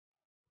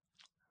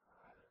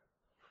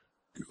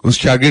 اس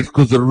شاگرد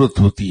کو ضرورت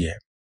ہوتی ہے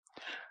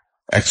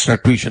ایکسٹرا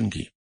ٹیوشن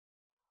کی،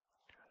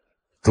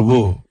 تو وہ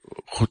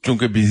خود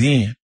چونکہ بزی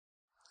ہیں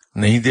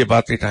نہیں دے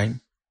پاتے ٹائم،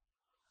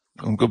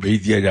 ان کو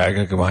بھیج دیا جائے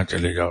گا کہ وہاں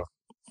چلے جاؤ،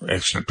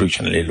 ایکسٹرا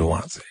ٹیوشن لے لو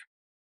وہاں سے.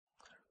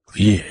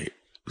 یہ ہے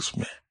اس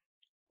میں.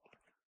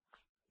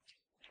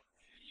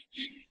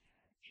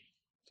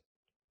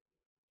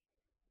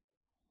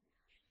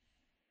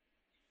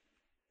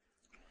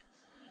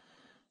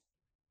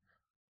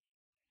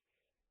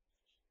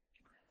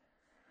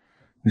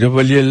 جب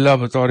ولی اللہ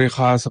بطور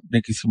خاص اپنے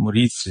کسی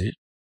مرید سے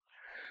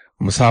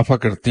مسافہ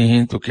کرتے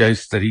ہیں تو کیا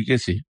اس طریقے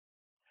سے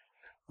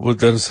وہ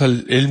دراصل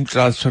علم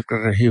ٹرانسفر کر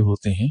رہے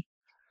ہوتے ہیں؟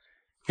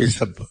 یہ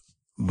سب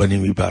بنی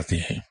ہوئی باتیں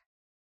ہیں.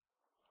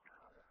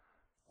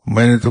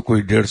 میں نے تو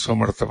کوئی 150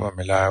 مرتبہ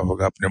ملایا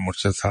ہوگا اپنے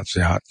مرشد صاحب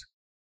سے ہاتھ،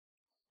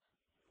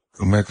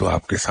 تو میں تو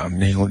آپ کے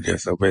سامنے ہی ہوں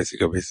جیسا ویسے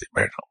کا ویسے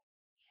بیٹھا ہوں.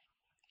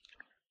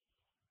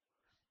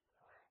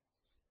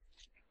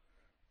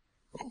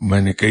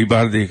 میں نے کئی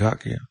بار دیکھا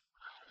کہ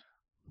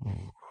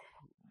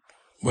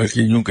بلکہ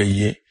یوں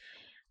کہیے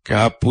کہ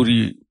آپ پوری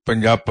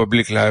پنجاب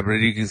پبلک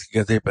لائبریری کسی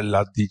گدھے پر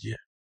لاد دیجئے،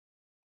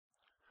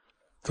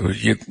 تو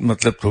یہ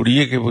مطلب تھوڑی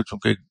ہے کہ وہ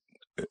چونکہ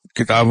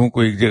کتابوں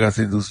کو ایک جگہ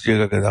سے دوسری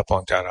جگہ گدھا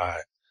پہنچا رہا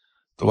ہے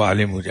تو وہ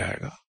عالم ہو جائے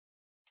گا.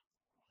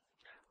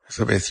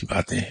 سب ایسی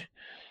باتیں ہیں.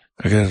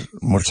 اگر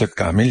مرشد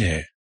کامل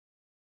ہے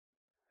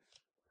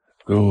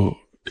تو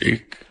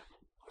ایک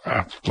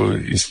آپ کو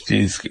اس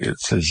چیز کے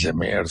سلسلے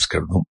میں عرض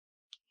کر دوں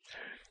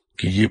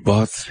کہ یہ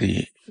بہت سی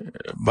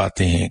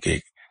باتیں ہیں کہ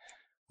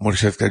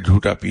مرشد کا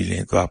جھوٹا پی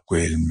لیں تو آپ کو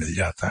علم مل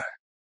جاتا ہے،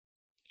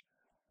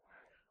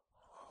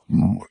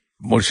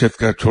 مرشد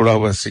کا چھوڑا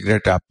ہوا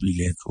سگریٹ آپ پی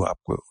لیں تو آپ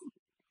کو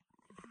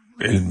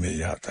علم مل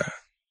جاتا ہے.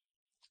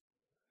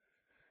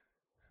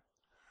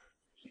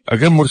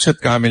 اگر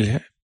مرشد کامل ہے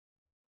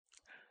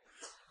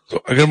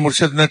تو اگر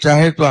مرشد نہ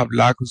چاہے تو آپ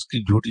لاکھ اس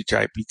کی جھوٹی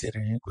چائے پیتے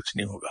رہیں، کچھ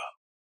نہیں ہوگا.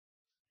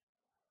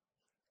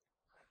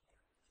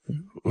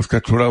 اس کا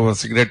چھوڑا ہوا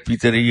سگریٹ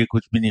پیتے رہیے،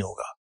 کچھ بھی نہیں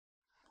ہوگا.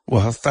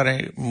 وہ ہنستا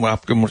رہے.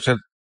 آپ کے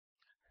مرشد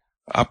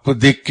آپ کو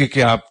دیکھ کے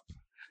کہ آپ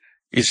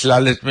اس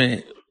لالچ میں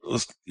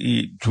اس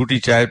کی جھوٹی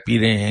چائے پی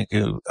رہے ہیں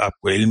کہ آپ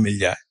کو علم مل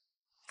جائے،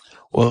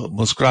 وہ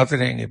مسکراتے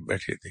رہیں گے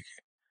بیٹھے دیکھیں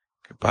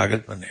کہ پاگل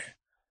پن ہے.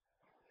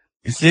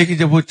 اس لیے کہ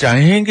جب وہ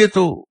چاہیں گے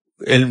تو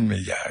علم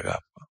مل جائے گا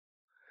آپ کو.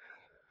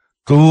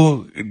 تو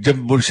جب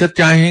مرشد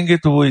چاہیں گے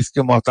تو وہ اس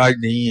کے محتاج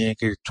نہیں ہے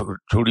کہ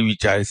چھوڑی ہوئی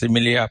چائے سے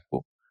ملے آپ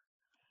کو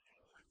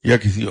یا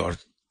کسی اور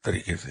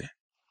طریقے سے،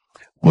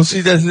 وہ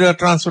سیدھا سیدھا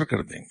ٹرانسفر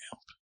کر دیں گے.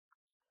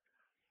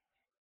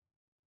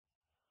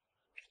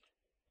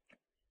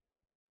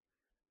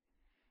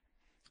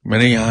 میں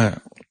نے یہاں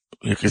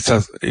یہ قصہ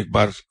ایک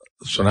بار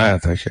سنایا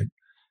تھا شاید،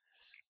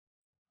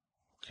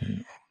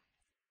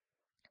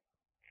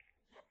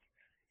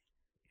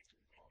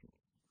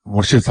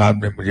 مرشد صاحب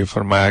نے مجھے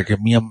فرمایا کہ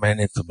میاں میں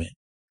نے تمہیں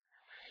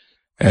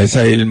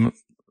ایسا علم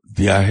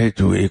دیا ہے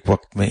جو ایک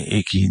وقت میں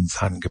ایک ہی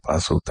انسان کے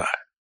پاس ہوتا ہے.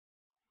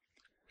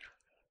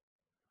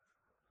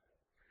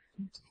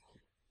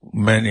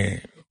 میں نے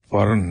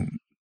فوراً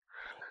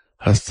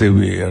ہنستے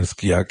ہوئے عرض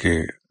کیا کہ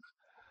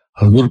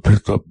حضور پھر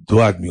تو اب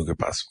 2 آدمیوں کے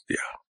پاس ہو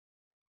گیا.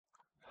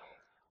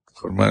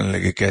 فرمانے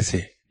لگے کیسے؟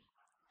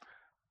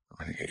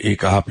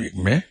 ایک آپ ایک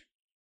میں.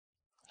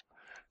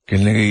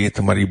 کہنے لگے یہ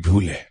تمہاری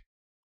بھول ہے،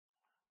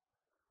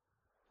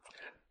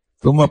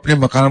 تم اپنے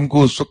مقام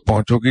کو اس وقت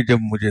پہنچو گے جب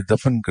مجھے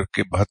دفن کر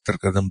کے 72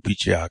 قدم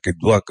پیچھے آ کے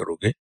دعا کرو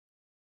گے،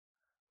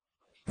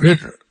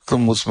 پھر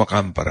تم اس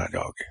مقام پر آ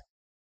جاؤ گے.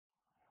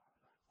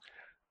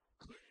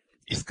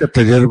 اس کا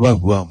تجربہ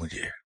ہوا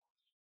مجھے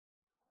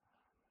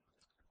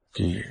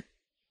کہ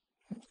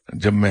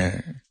جب میں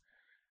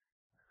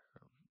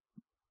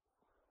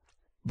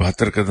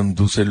 72 قدم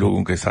دوسرے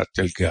لوگوں کے ساتھ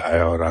چل کے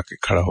آیا اور آ کے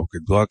کھڑا ہو کے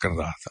دعا کر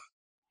رہا تھا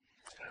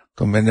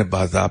تو میں نے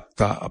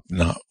باضابطہ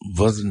اپنا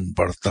وزن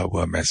بڑھتا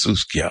ہوا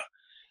محسوس کیا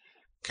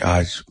کہ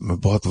آج میں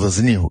بہت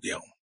وزنی ہو گیا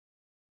ہوں.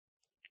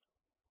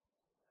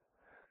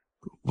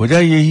 وجہ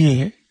یہی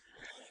ہے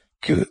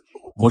کہ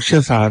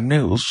مرشد صاحب نے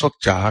اس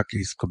وقت چاہا کہ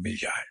اس کو مل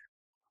جائے.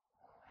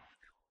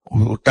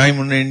 وہ ٹائم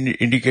انہیں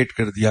انڈیکیٹ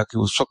کر دیا کہ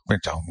اس وقت میں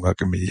چاہوں گا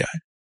کہ مل جائے.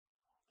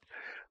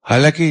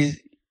 حالانکہ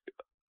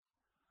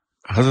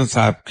حضرت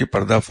صاحب کے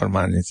پردہ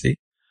فرمانے سے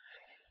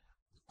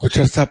کچھ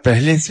عرصہ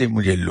پہلے سے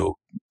مجھے لوگ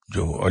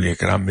جو اولیاء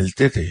کرام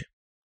ملتے تھے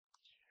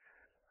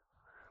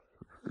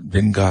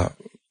جن کا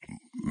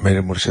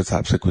میرے مرشد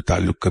صاحب سے کوئی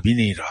تعلق کبھی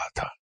نہیں رہا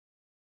تھا،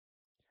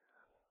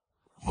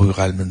 وہ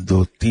غالباً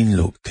 2-3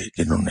 لوگ تھے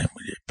جنہوں نے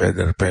مجھے پے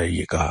در پے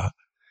یہ کہا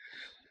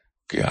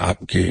کہ آپ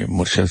کے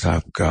مرشد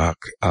صاحب کا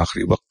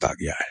آخری وقت آ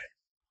گیا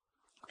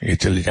ہے، یہ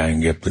چلے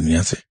جائیں گے اب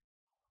دنیا سے.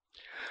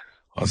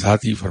 اور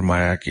ساتھ ہی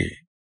فرمایا کہ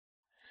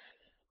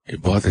یہ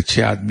بہت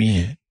اچھے آدمی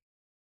ہیں،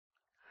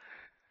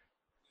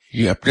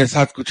 یہ اپنے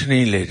ساتھ کچھ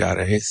نہیں لے جا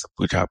رہے، سب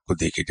کچھ آپ کو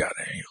دے کے جا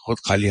رہے ہیں، خود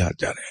خالی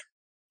ہاتھ جا رہے ہیں.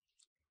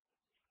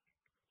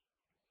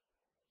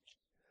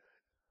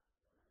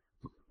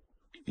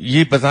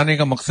 یہ بتانے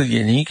کا مقصد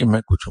یہ نہیں کہ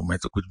میں کچھ ہوں، میں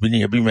تو کچھ بھی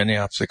نہیں. ابھی میں نے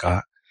آپ سے کہا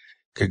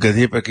کہ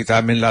گدھے پر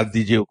کتابیں لاد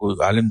دیجئے، کوئی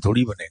عالم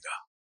تھوڑی بنے گا.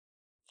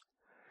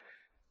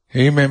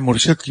 یہ میں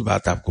مرشد کی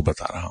بات آپ کو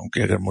بتا رہا ہوں کہ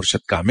اگر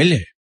مرشد کامل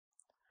ہے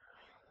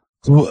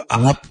تو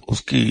آپ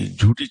اس کی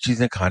جھوٹی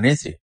چیزیں کھانے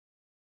سے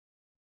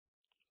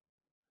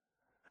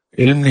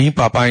علم نہیں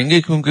پا پائیں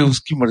گے، کیونکہ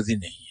اس کی مرضی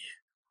نہیں ہے.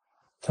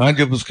 ہاں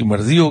جب اس کی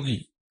مرضی ہوگی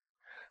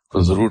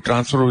تو ضرور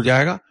ٹرانسفر ہو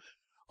جائے گا،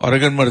 اور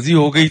اگر مرضی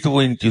ہو گئی تو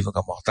وہ ان چیزوں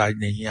کا محتاج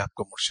نہیں ہے آپ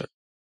کا مرشد،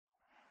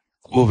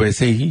 وہ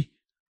ویسے ہی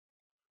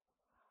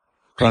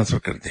ٹرانسفر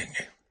کر دیں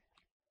گے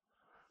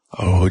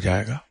اور ہو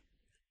جائے گا.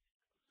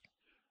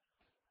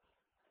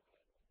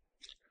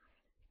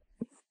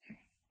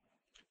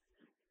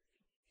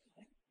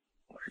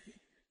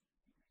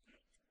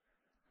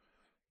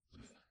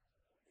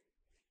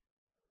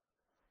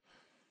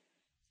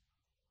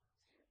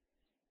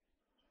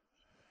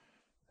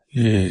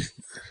 یہ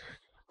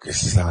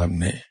کسی صاحب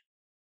نے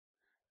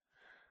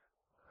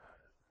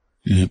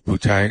یہ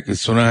پوچھا ہے کہ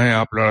سنا ہے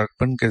آپ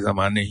لڑکپن کے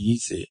زمانے ہی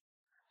سے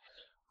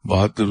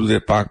بہت درود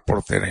پاک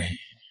پڑھتے رہے ہیں،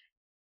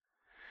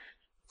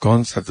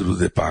 کون سا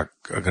درود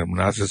پاک اگر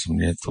مناسب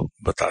سمجھیں تو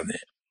بتا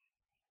دیں.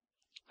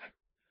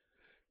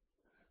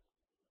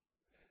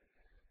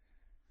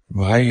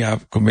 بھائی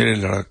آپ کو میرے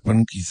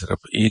لڑکپن کی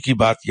صرف ایک ہی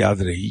بات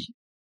یاد رہی،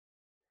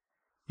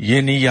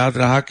 یہ نہیں یاد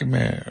رہا کہ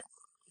میں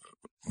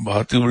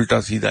بہت ہی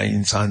الٹا سیدھا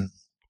انسان.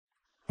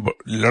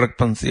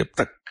 لڑکپن سے اب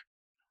تک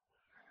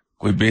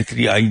کوئی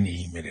بہتری آئی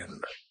نہیں میرے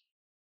اندر.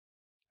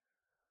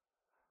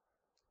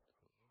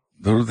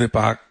 درود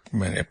پاک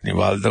میں نے اپنی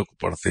والدہ کو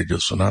پڑھتے جو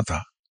سنا تھا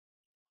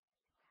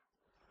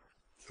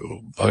تو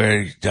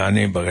بغیر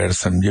جانے بغیر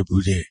سمجھے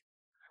بوجھے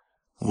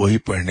وہی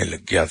پڑھنے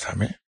لگ گیا تھا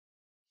میں.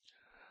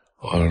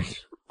 اور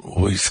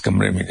وہ اس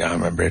کمرے میں جہاں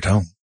میں بیٹھا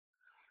ہوں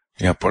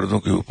یہاں پردوں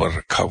کے اوپر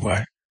رکھا ہوا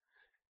ہے.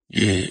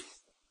 یہ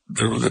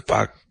درود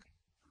پاک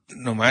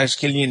نمائش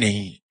کے لیے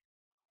نہیں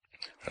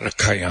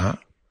رکھا یہاں،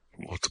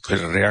 وہ تو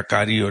پھر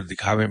ریاکاری اور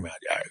دکھاوے میں آ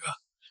جائے گا.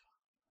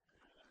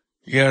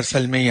 یہ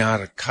اصل میں یہاں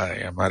رکھا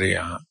ہے، ہمارے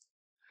یہاں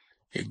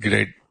ایک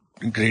گریڈ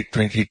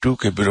 22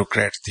 کے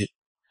بیوروکریٹ تھے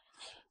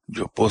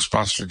جو post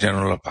master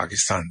general of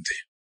Pakistan تھے.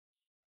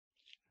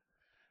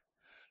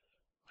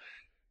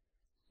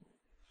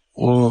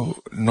 وہ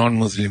نان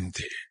مسلم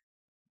تھے،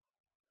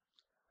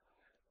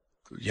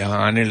 تو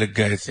یہاں آنے لگ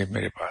گئے تھے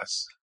میرے پاس.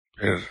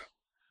 پھر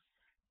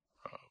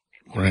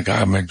انہوں نے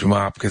کہا میں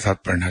جمعہ آپ کے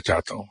ساتھ پڑھنا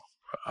چاہتا ہوں،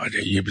 آ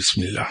جائیے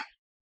بسم اللہ.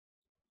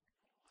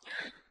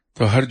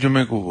 تو ہر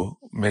جمعے کو وہ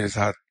میرے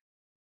ساتھ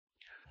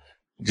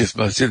جس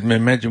مسجد میں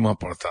میں جمعہ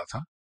پڑھتا تھا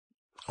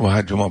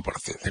وہاں جمعہ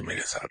پڑھتے تھے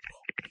میرے ساتھ.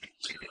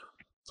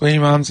 تو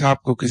امام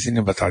صاحب کو کسی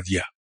نے بتا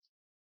دیا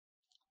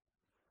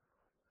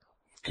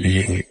کہ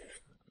یہ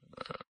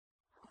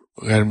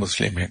غیر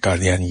مسلم ہے،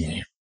 قادیانی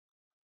ہے.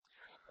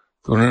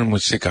 تو انہوں نے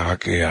مجھ سے کہا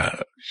کہ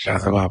شاہ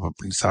صاحب آپ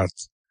اپنے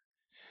ساتھ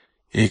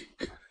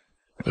ایک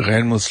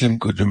غیر مسلم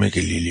کو جمعے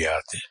کے لیے لے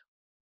آتے،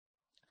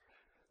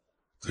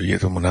 تو یہ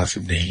تو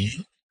مناسب نہیں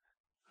ہے.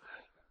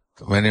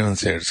 تو میں نے ان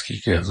سے عرض کی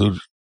کہ حضور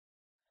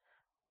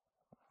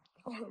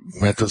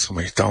میں تو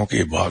سمجھتا ہوں کہ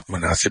یہ بہت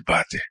مناسب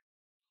بات ہے،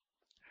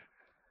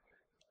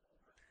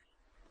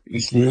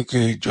 اس لیے کہ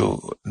جو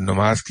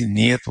نماز کی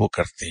نیت وہ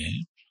کرتے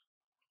ہیں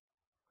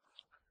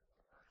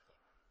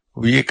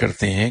وہ یہ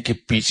کرتے ہیں کہ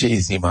پیچھے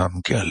اس امام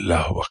کے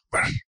اللہ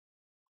اکبر.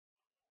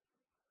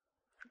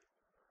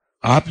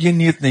 آپ یہ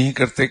نیت نہیں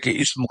کرتے کہ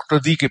اس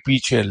مقتدی کے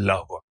پیچھے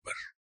اللہ اکبر.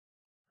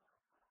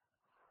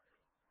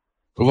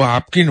 تو وہ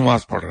آپ کی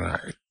نماز پڑھ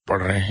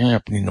رہے ہیں،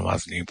 اپنی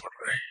نماز نہیں پڑھ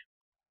رہے ہیں،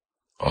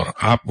 اور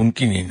آپ ان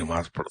کی نہیں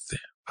نماز پڑھتے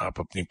ہیں، آپ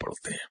اپنی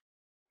پڑھتے ہیں.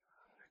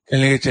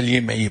 کہنے لگے چلیے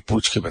میں یہ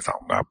پوچھ کے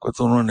بتاؤں گا آپ کو.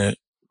 تو انہوں نے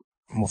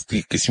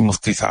کسی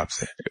مفتی صاحب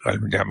سے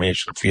جامعہ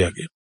اشرفیہ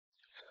کے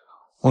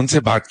ان سے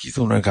بات کی،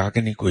 تو انہوں نے کہا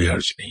کہ نہیں کوئی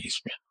حرج نہیں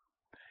اس میں،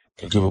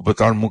 کیونکہ وہ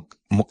بطور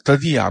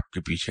مقتدی آپ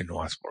کے پیچھے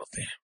نماز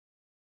پڑھتے ہیں.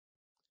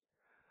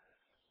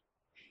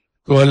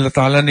 تو اللہ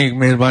تعالیٰ نے ایک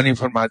مہربانی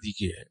فرما دی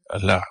کہ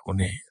اللہ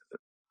انہیں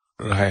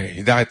راہ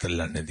ہدایت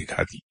اللہ نے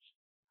دکھا دی،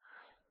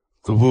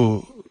 تو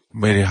وہ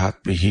میرے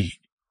ہاتھ پہ ہی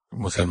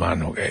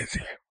مسلمان ہو گئے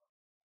تھے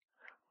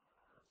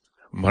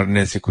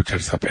مرنے سے کچھ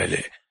عرصہ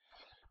پہلے.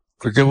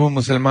 تو جب وہ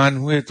مسلمان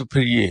ہوئے تو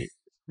پھر یہ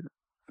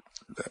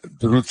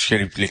درود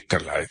شریف لکھ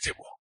کر لائے تھے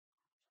وہ،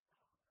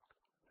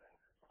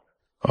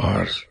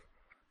 اور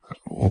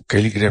وہ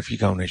کیلیگرافی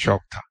کا انہیں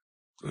شوق تھا،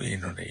 تو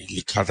انہوں نے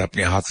لکھا تھا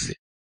اپنے ہاتھ سے،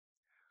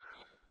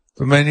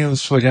 تو میں نے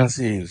اس وجہ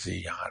سے اسے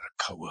یہاں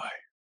رکھا ہوا ہے۔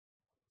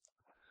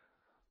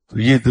 تو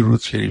یہ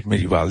درود شریف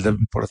میری والدہ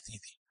بھی پڑھتی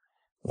تھی،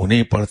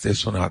 انہیں پڑھتے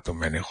سنا تو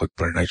میں نے خود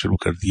پڑھنا شروع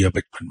کر دیا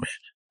بچپن میں۔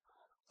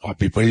 آپ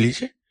بھی پڑھ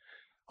لیجئے۔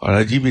 اور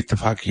عجیب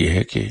اتفاق یہ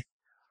ہے کہ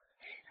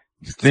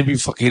جتنے بھی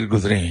فقیر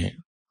گزرے ہیں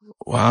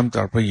وہ عام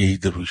طور پر یہی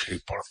درود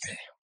شریف پڑھتے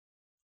ہیں،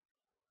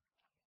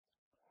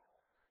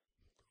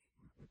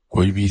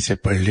 کوئی بھی اسے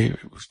پڑھ لے،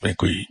 اس میں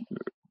کوئی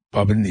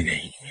پابندی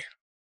نہیں ہے۔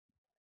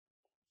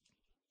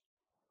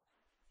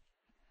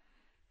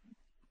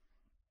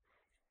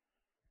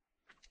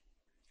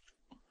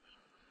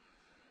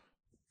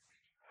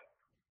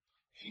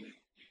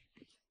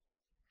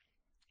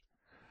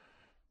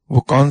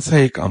 وہ کون سا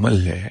ایک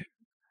عمل ہے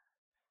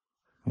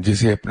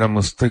جسے اپنا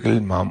مستقل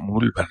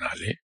معمول بنا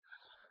لے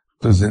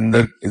تو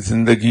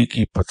زندگی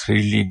کی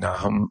پتھریلی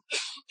ناہم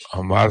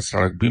ہموار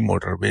سڑک بھی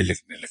موٹر وے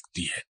لگنے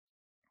لگتی ہے۔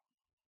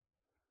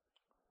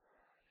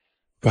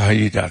 کہا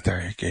یہ جاتا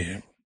ہے کہ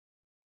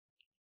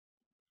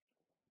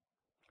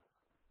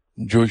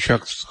جو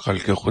شخص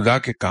خلق خدا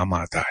کے کام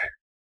آتا ہے،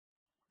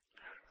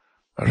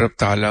 رب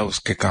تعالیٰ اس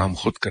کے کام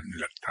خود کرنے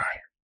لگتا ہے،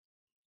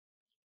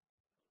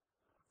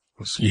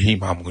 بس یہی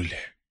معمول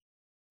ہے۔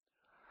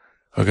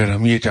 اگر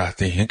ہم یہ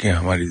چاہتے ہیں کہ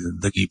ہماری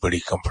زندگی بڑی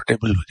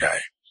کمفرٹیبل ہو جائے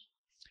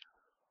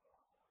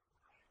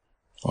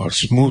اور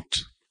سموتھ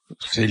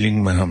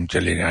سیلنگ میں ہم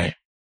چلے جائیں،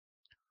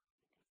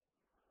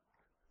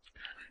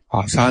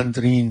 آسان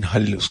ترین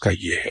حل اس کا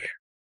یہ ہے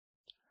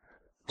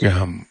کہ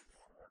ہم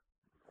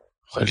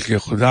خلق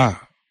خدا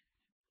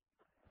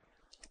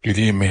کے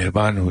لیے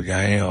مہربان ہو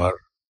جائیں اور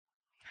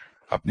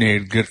اپنے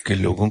ارد گرد کے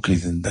لوگوں کی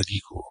زندگی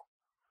کو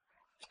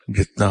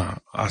جتنا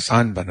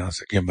آسان بنا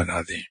سکیں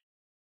بنا دیں،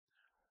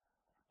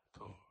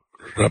 تو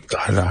رب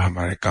تعالیٰ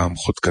ہمارے کام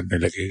خود کرنے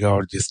لگے گا،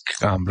 اور جس کے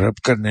کام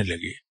رب کرنے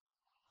لگے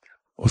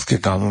اس کے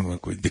کاموں میں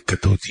کوئی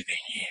دقت ہوتی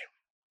نہیں ہے۔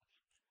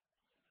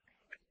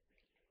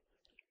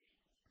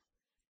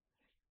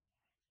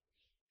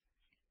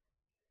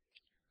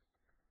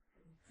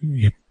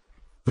 یہ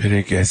پھر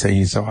ایک ایسا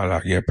ہی سوال آ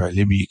گیا،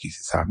 پہلے بھی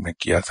کسی صاحب نے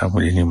کیا تھا،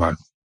 مجھے نہیں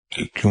معلوم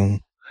کہ کیوں،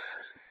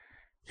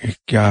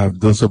 کیا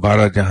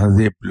 212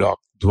 جہاں-زیب بلاک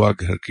دعا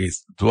گھر کے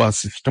دعا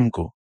سسٹم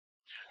کو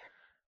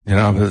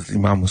جناب حضرت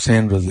امام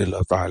حسین رضی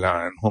اللہ تعالی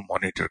عنہ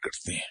مانیٹر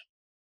کرتے ہیں؟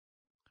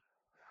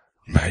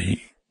 بھائی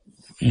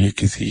یہ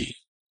کسی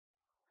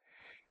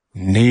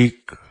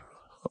نیک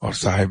اور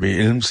صاحب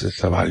علم سے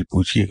سوال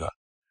پوچھیے گا،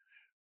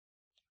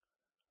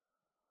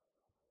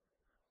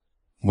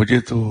 مجھے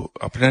تو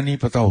اپنا نہیں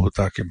پتا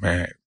ہوتا کہ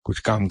میں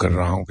کچھ کام کر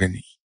رہا ہوں کہ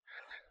نہیں،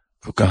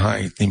 تو کہاں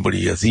اتنی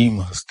بڑی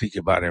عظیم ہستی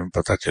کے بارے میں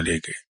پتا چلے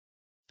کہ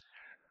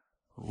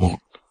وہ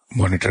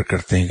مانیٹر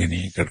کرتے ہیں کہ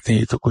نہیں کرتے ہیں۔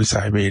 یہ تو کوئی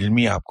صاحب علم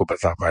ہی آپ کو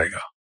بتا پائے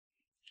گا۔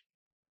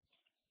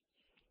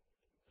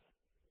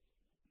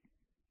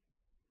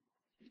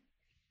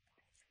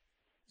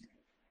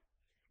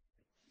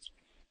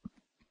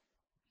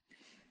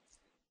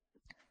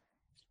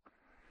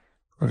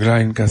 اگلا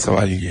ان کا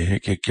سوال یہ ہے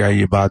کہ کیا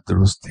یہ بات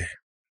درست ہے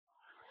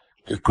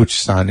کہ کچھ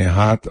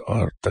سانحات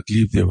اور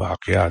تکلیف دہ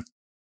واقعات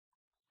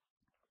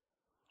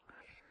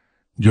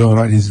جو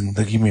ہماری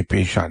زندگی میں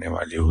پیش آنے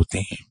والے ہوتے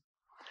ہیں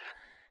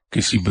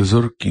کسی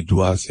بزرگ کی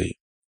دعا سے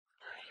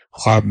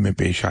خواب میں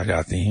پیش آ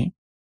جاتے ہیں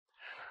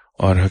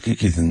اور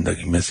حقیقی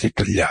زندگی میں سے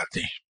ٹل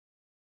جاتے ہیں؟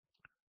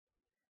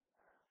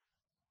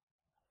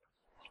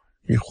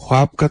 یہ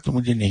خواب کا تو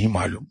مجھے نہیں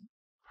معلوم،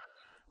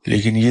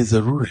 لیکن یہ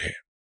ضرور ہے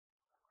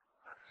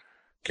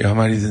کہ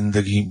ہماری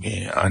زندگی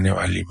میں آنے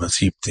والی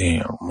مصیبتیں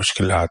اور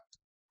مشکلات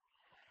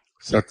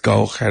صدقہ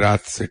و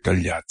خیرات سے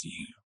ٹل جاتی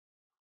ہیں،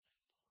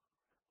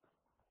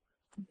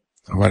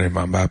 ہمارے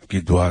ماں باپ کی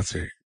دعا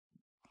سے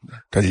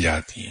ٹل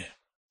جاتی ہیں،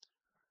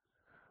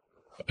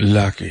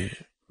 اللہ کے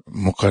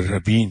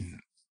مقربین،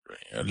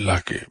 اللہ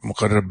کے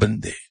مقرب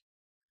بندے،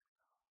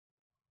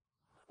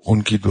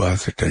 ان کی دعا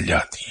سے ٹل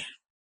جاتی ہیں،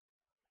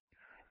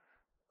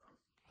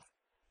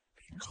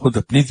 خود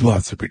اپنی دعا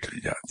سے بھی ٹل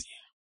جاتی ہیں۔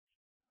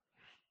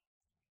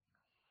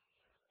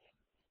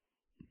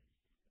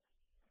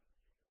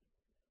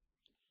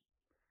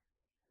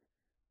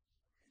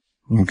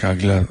 ان کا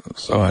اگلا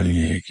سوال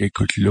یہ ہے کہ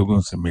کچھ لوگوں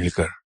سے مل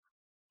کر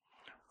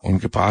ان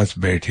کے پاس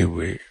بیٹھے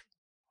ہوئے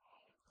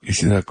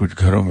اسی طرح کچھ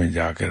گھروں میں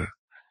جا کر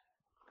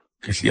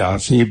کسی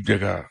آسیب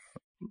جگہ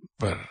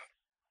پر،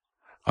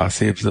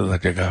 آسیب زدہ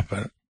جگہ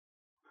پر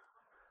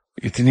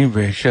اتنی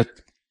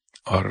وحشت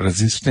اور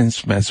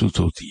ریزسٹنس محسوس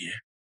ہوتی ہے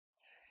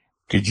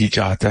کہ جی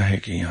چاہتا ہے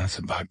کہ یہاں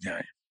سے بھاگ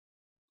جائیں۔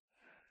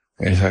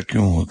 ایسا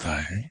کیوں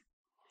ہوتا ہے؟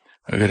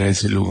 اگر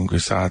ایسے لوگوں کے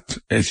ساتھ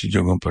ایسی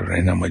جگہوں پر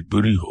رہنا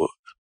مجبوری ہو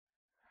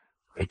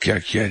تو کیا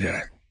کیا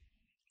جائے؟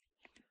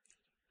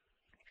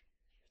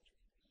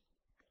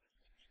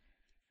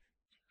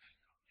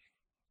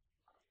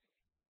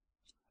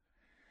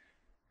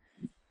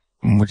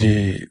 مجھے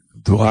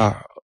دعا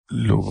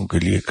لوگوں کے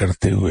لیے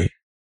کرتے ہوئے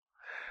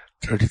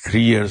 33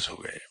 ایئرز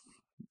ہو گئے،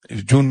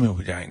 اس جون میں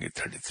ہو جائیں گے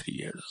 33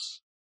 ایئرز۔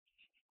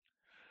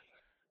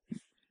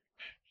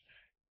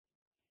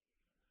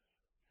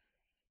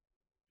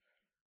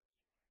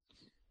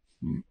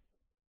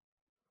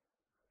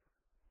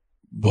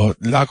 بہت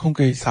لاکھوں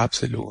کے حساب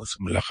سے لوگوں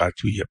سے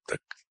ملاقات ہوئی اب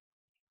تک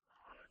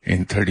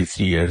ان 33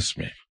 ایئرس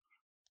میں،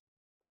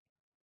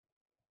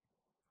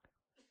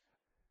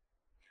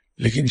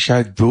 لیکن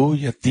شاید 2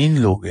 یا 3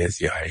 لوگ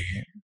ایسے آئے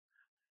ہیں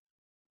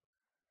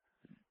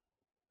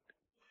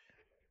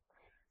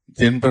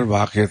جن پر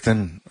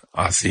واقعتاً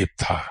آصیب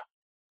تھا۔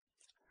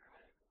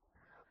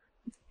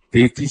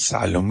 33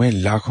 سالوں میں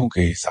لاکھوں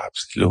کے حساب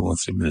سے لوگوں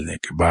سے ملنے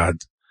کے بعد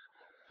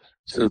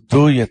صرف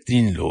 2 یا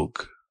 3 لوگ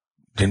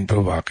جن پر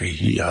واقعی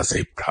ہی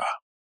آصیب تھا۔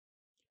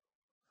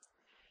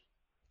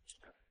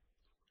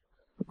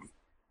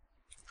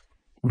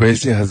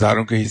 ویسے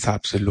ہزاروں کے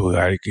حساب سے لوگ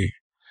آئے کہ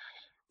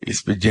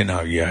اس پہ جن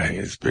آ گیا ہے،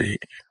 اس پہ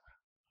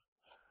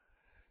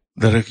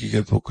در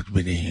حقیقت وہ کچھ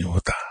بھی نہیں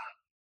ہوتا۔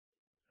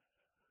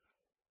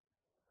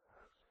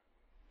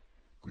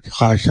 کچھ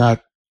خواہشات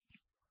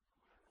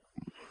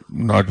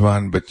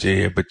نوجوان بچے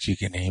یا بچی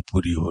کی نہیں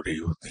پوری ہو رہی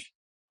ہوتی،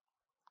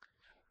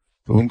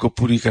 تو ان کو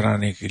پوری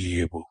کرانے کے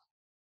لیے وہ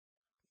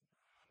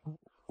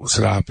اس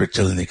راہ پہ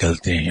چل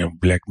نکلتے ہیں،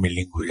 بلیک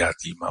میلنگ ہو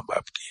جاتی ہے ماں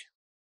باپ کی۔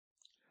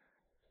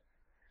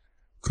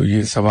 تو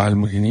یہ سوال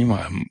مجھے نہیں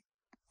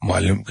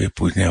معلوم کہ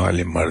پوچھنے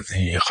والے مرد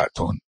ہیں یا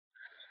خاتون،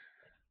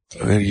 تو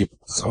اگر یہ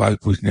سوال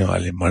پوچھنے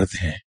والے مرد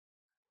ہیں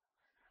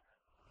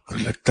تو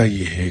لگتا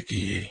یہ ہے کہ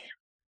یہ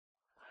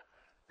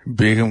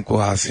بیگم کو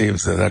آصیب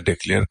زدہ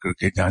ڈکلیئر کر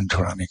کے جان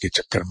چھڑانے کے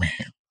چکر میں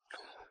ہیں۔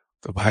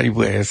 تو بھائی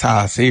وہ ایسا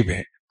آصیب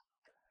ہے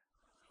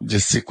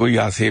جس سے کوئی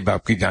آصیب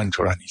آپ کی جان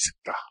چھڑا نہیں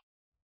سکتا۔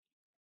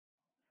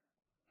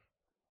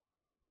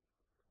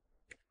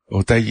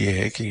 ہوتا یہ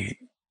ہے کہ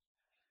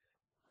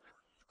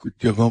کچھ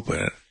جگہوں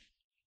پر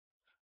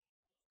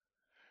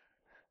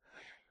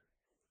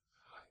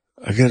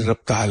اگر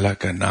رب تعالیٰ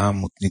کا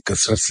نام اتنی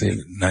کثرت سے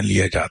نہ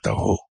لیا جاتا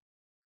ہو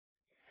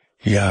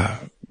یا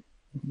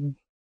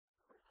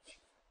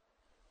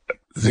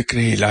ذکر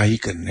الہی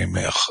کرنے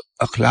میں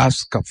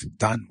اخلاص کا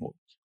فقدان ہو،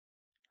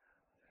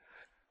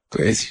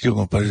 تو ایسی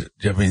جگہوں پر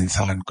جب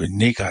انسان کوئی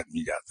نیک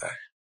آدمی جاتا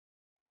ہے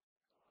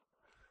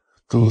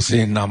تو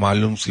اسے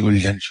نامعلوم سی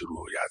الجھن شروع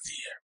ہو جاتی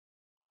ہے۔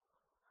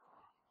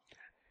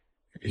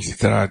 اسی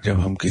طرح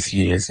جب ہم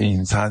کسی ایسے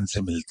انسان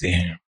سے ملتے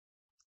ہیں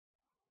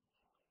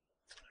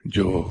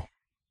جو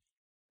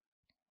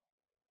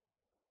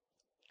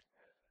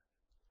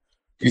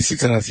کسی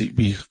طرح سے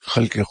بھی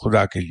خلق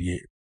خدا کے لیے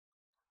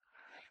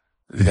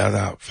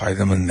زیادہ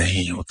فائدہ مند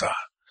نہیں ہوتا،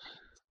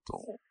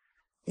 تو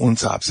ان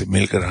صاحب سے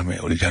مل کر ہمیں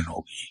الجھن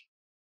ہوگی۔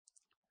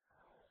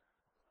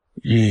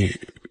 یہ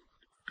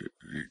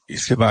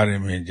اس کے بارے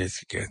میں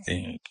جیسے کہتے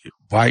ہیں کہ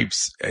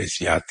وائبس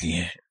ایسی آتی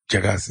ہیں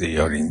جگہ سے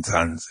اور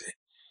انسان سے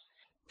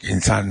کہ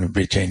انسان میں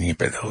بے چینی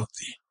پیدا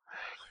ہوتی ہے۔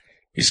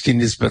 اس کی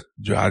نسبت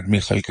جو آدمی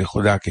خلق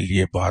خدا کے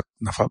لیے بہت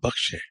نفع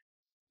بخش ہے،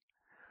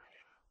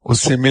 اس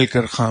سے مل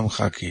کر خام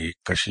خواہ کی ایک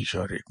کشش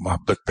اور ایک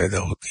محبت پیدا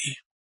ہوتی ہے۔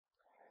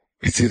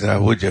 اسی طرح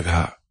وہ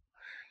جگہ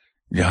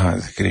جہاں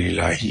ذکر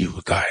الہی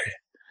ہوتا ہے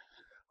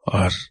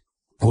اور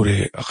پورے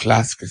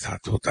اخلاص کے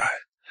ساتھ ہوتا ہے،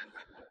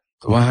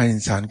 تو وہاں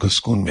انسان کو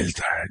سکون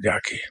ملتا ہے جا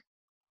کے۔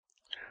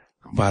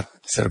 بات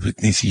صرف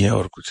اتنی سی ہے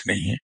اور کچھ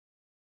نہیں ہے۔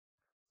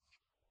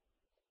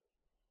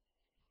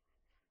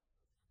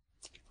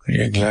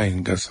 یہ اگلا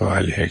ان کا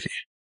سوال ہے کہ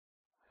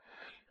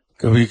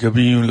کبھی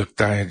کبھی یوں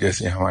لگتا ہے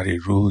جیسے ہماری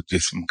روح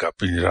جسم کا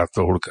پنجرا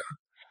توڑ کر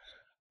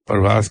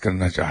پرواز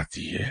کرنا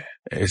چاہتی ہے،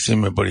 ایسے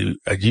میں بڑی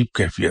عجیب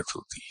کیفیت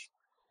ہوتی ہے،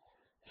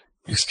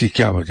 اس کی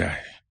کیا وجہ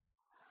ہے؟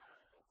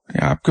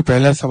 آپ کا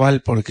پہلا سوال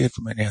پڑھ کے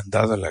تو میں نے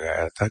اندازہ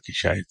لگایا تھا کہ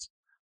شاید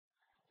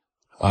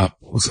آپ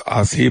اس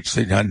آصیب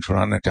سے جان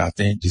چھڑانا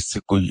چاہتے ہیں جس سے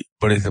کوئی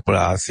بڑے سے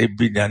بڑا آصیب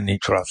بھی جان نہیں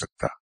چھڑا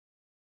سکتا،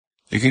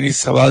 لیکن اس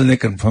سوال نے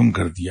کنفرم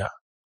کر دیا۔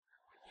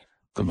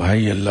 تو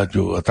بھائی اللہ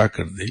جو عطا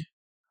کر دے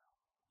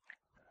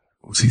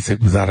اسی سے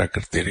گزارا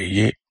کرتے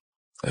رہیے،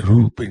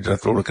 روح پنجرا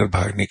توڑ کر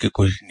بھاگنے کی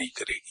کوشش نہیں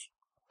کرے گی۔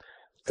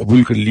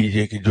 قبول کر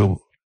لیجئے کہ جو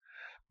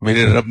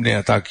میرے رب نے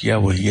عطا کیا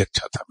وہی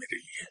اچھا تھا میرے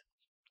لیے۔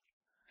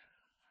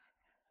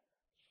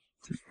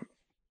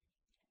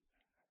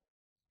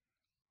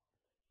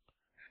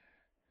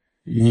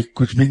 یہ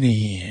کچھ بھی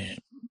نہیں ہے۔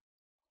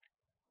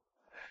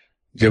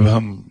 جب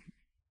ہم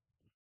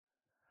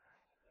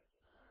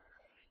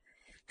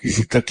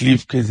کسی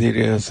تکلیف کے زیر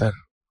اثر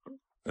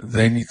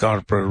ذہنی طور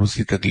پر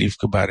اسی تکلیف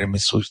کے بارے میں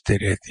سوچتے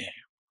رہتے ہیں،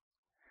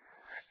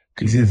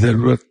 کسی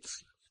ضرورت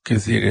کے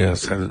زیر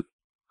اثر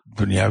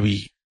دنیاوی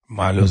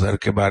مال و زر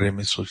کے بارے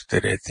میں سوچتے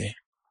رہتے ہیں،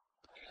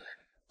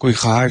 کوئی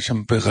خواہش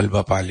ہم پہ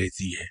غلبہ پا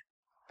لیتی ہے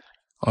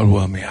اور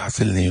وہ ہمیں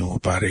حاصل نہیں ہو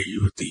پا رہی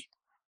ہوتی،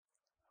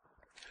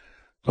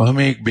 تو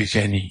ہمیں ایک بے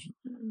چینی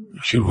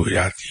شروع ہو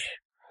جاتی ہے۔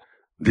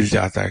 دل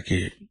چاہتا ہے کہ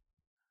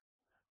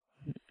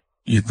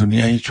یہ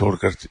دنیا ہی چھوڑ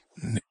کر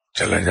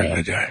چلا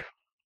جایا جائے۔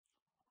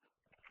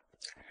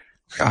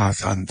 کیا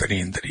آسان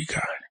ترین طریقہ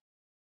ہے۔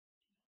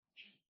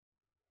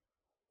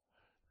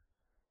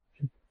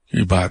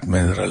 یہ بات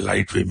میں ذرا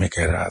لائٹ وے میں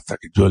کہہ رہا تھا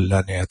کہ جو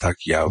اللہ نے عطا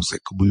کیا اسے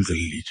قبول کر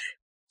لیجئے۔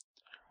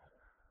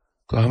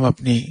 تو ہم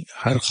اپنی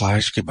ہر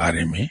خواہش کے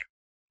بارے میں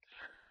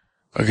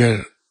اگر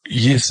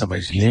یہ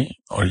سمجھ لیں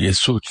اور یہ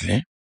سوچ لیں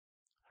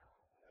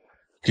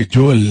کہ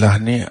جو اللہ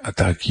نے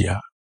عطا کیا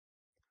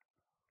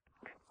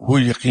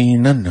وہ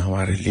یقیناً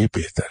ہمارے لیے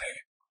بہتر ہے،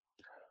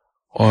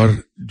 اور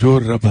جو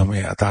رب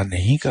ہمیں عطا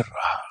نہیں کر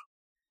رہا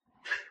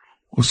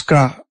اس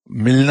کا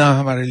ملنا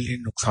ہمارے لیے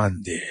نقصان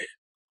دہ ہے،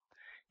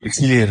 اس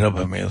لیے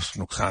رب ہمیں اس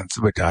نقصان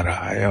سے بچا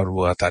رہا ہے اور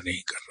وہ عطا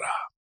نہیں کر رہا،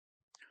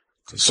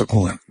 تو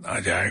سکون آ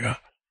جائے گا۔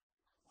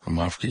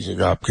 معاف کیجیے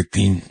گا، آپ کے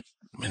 3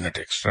 منٹ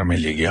ایکسٹرا میں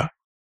لے گیا۔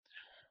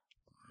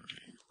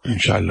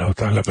 انشاءاللہ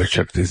تعالیٰ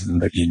بشرط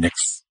زندگی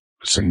نیکسٹ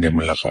سنڈے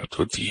ملاقات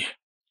ہوتی ہے۔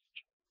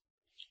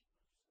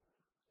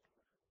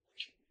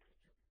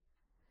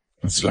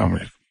 السلام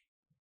علیکم۔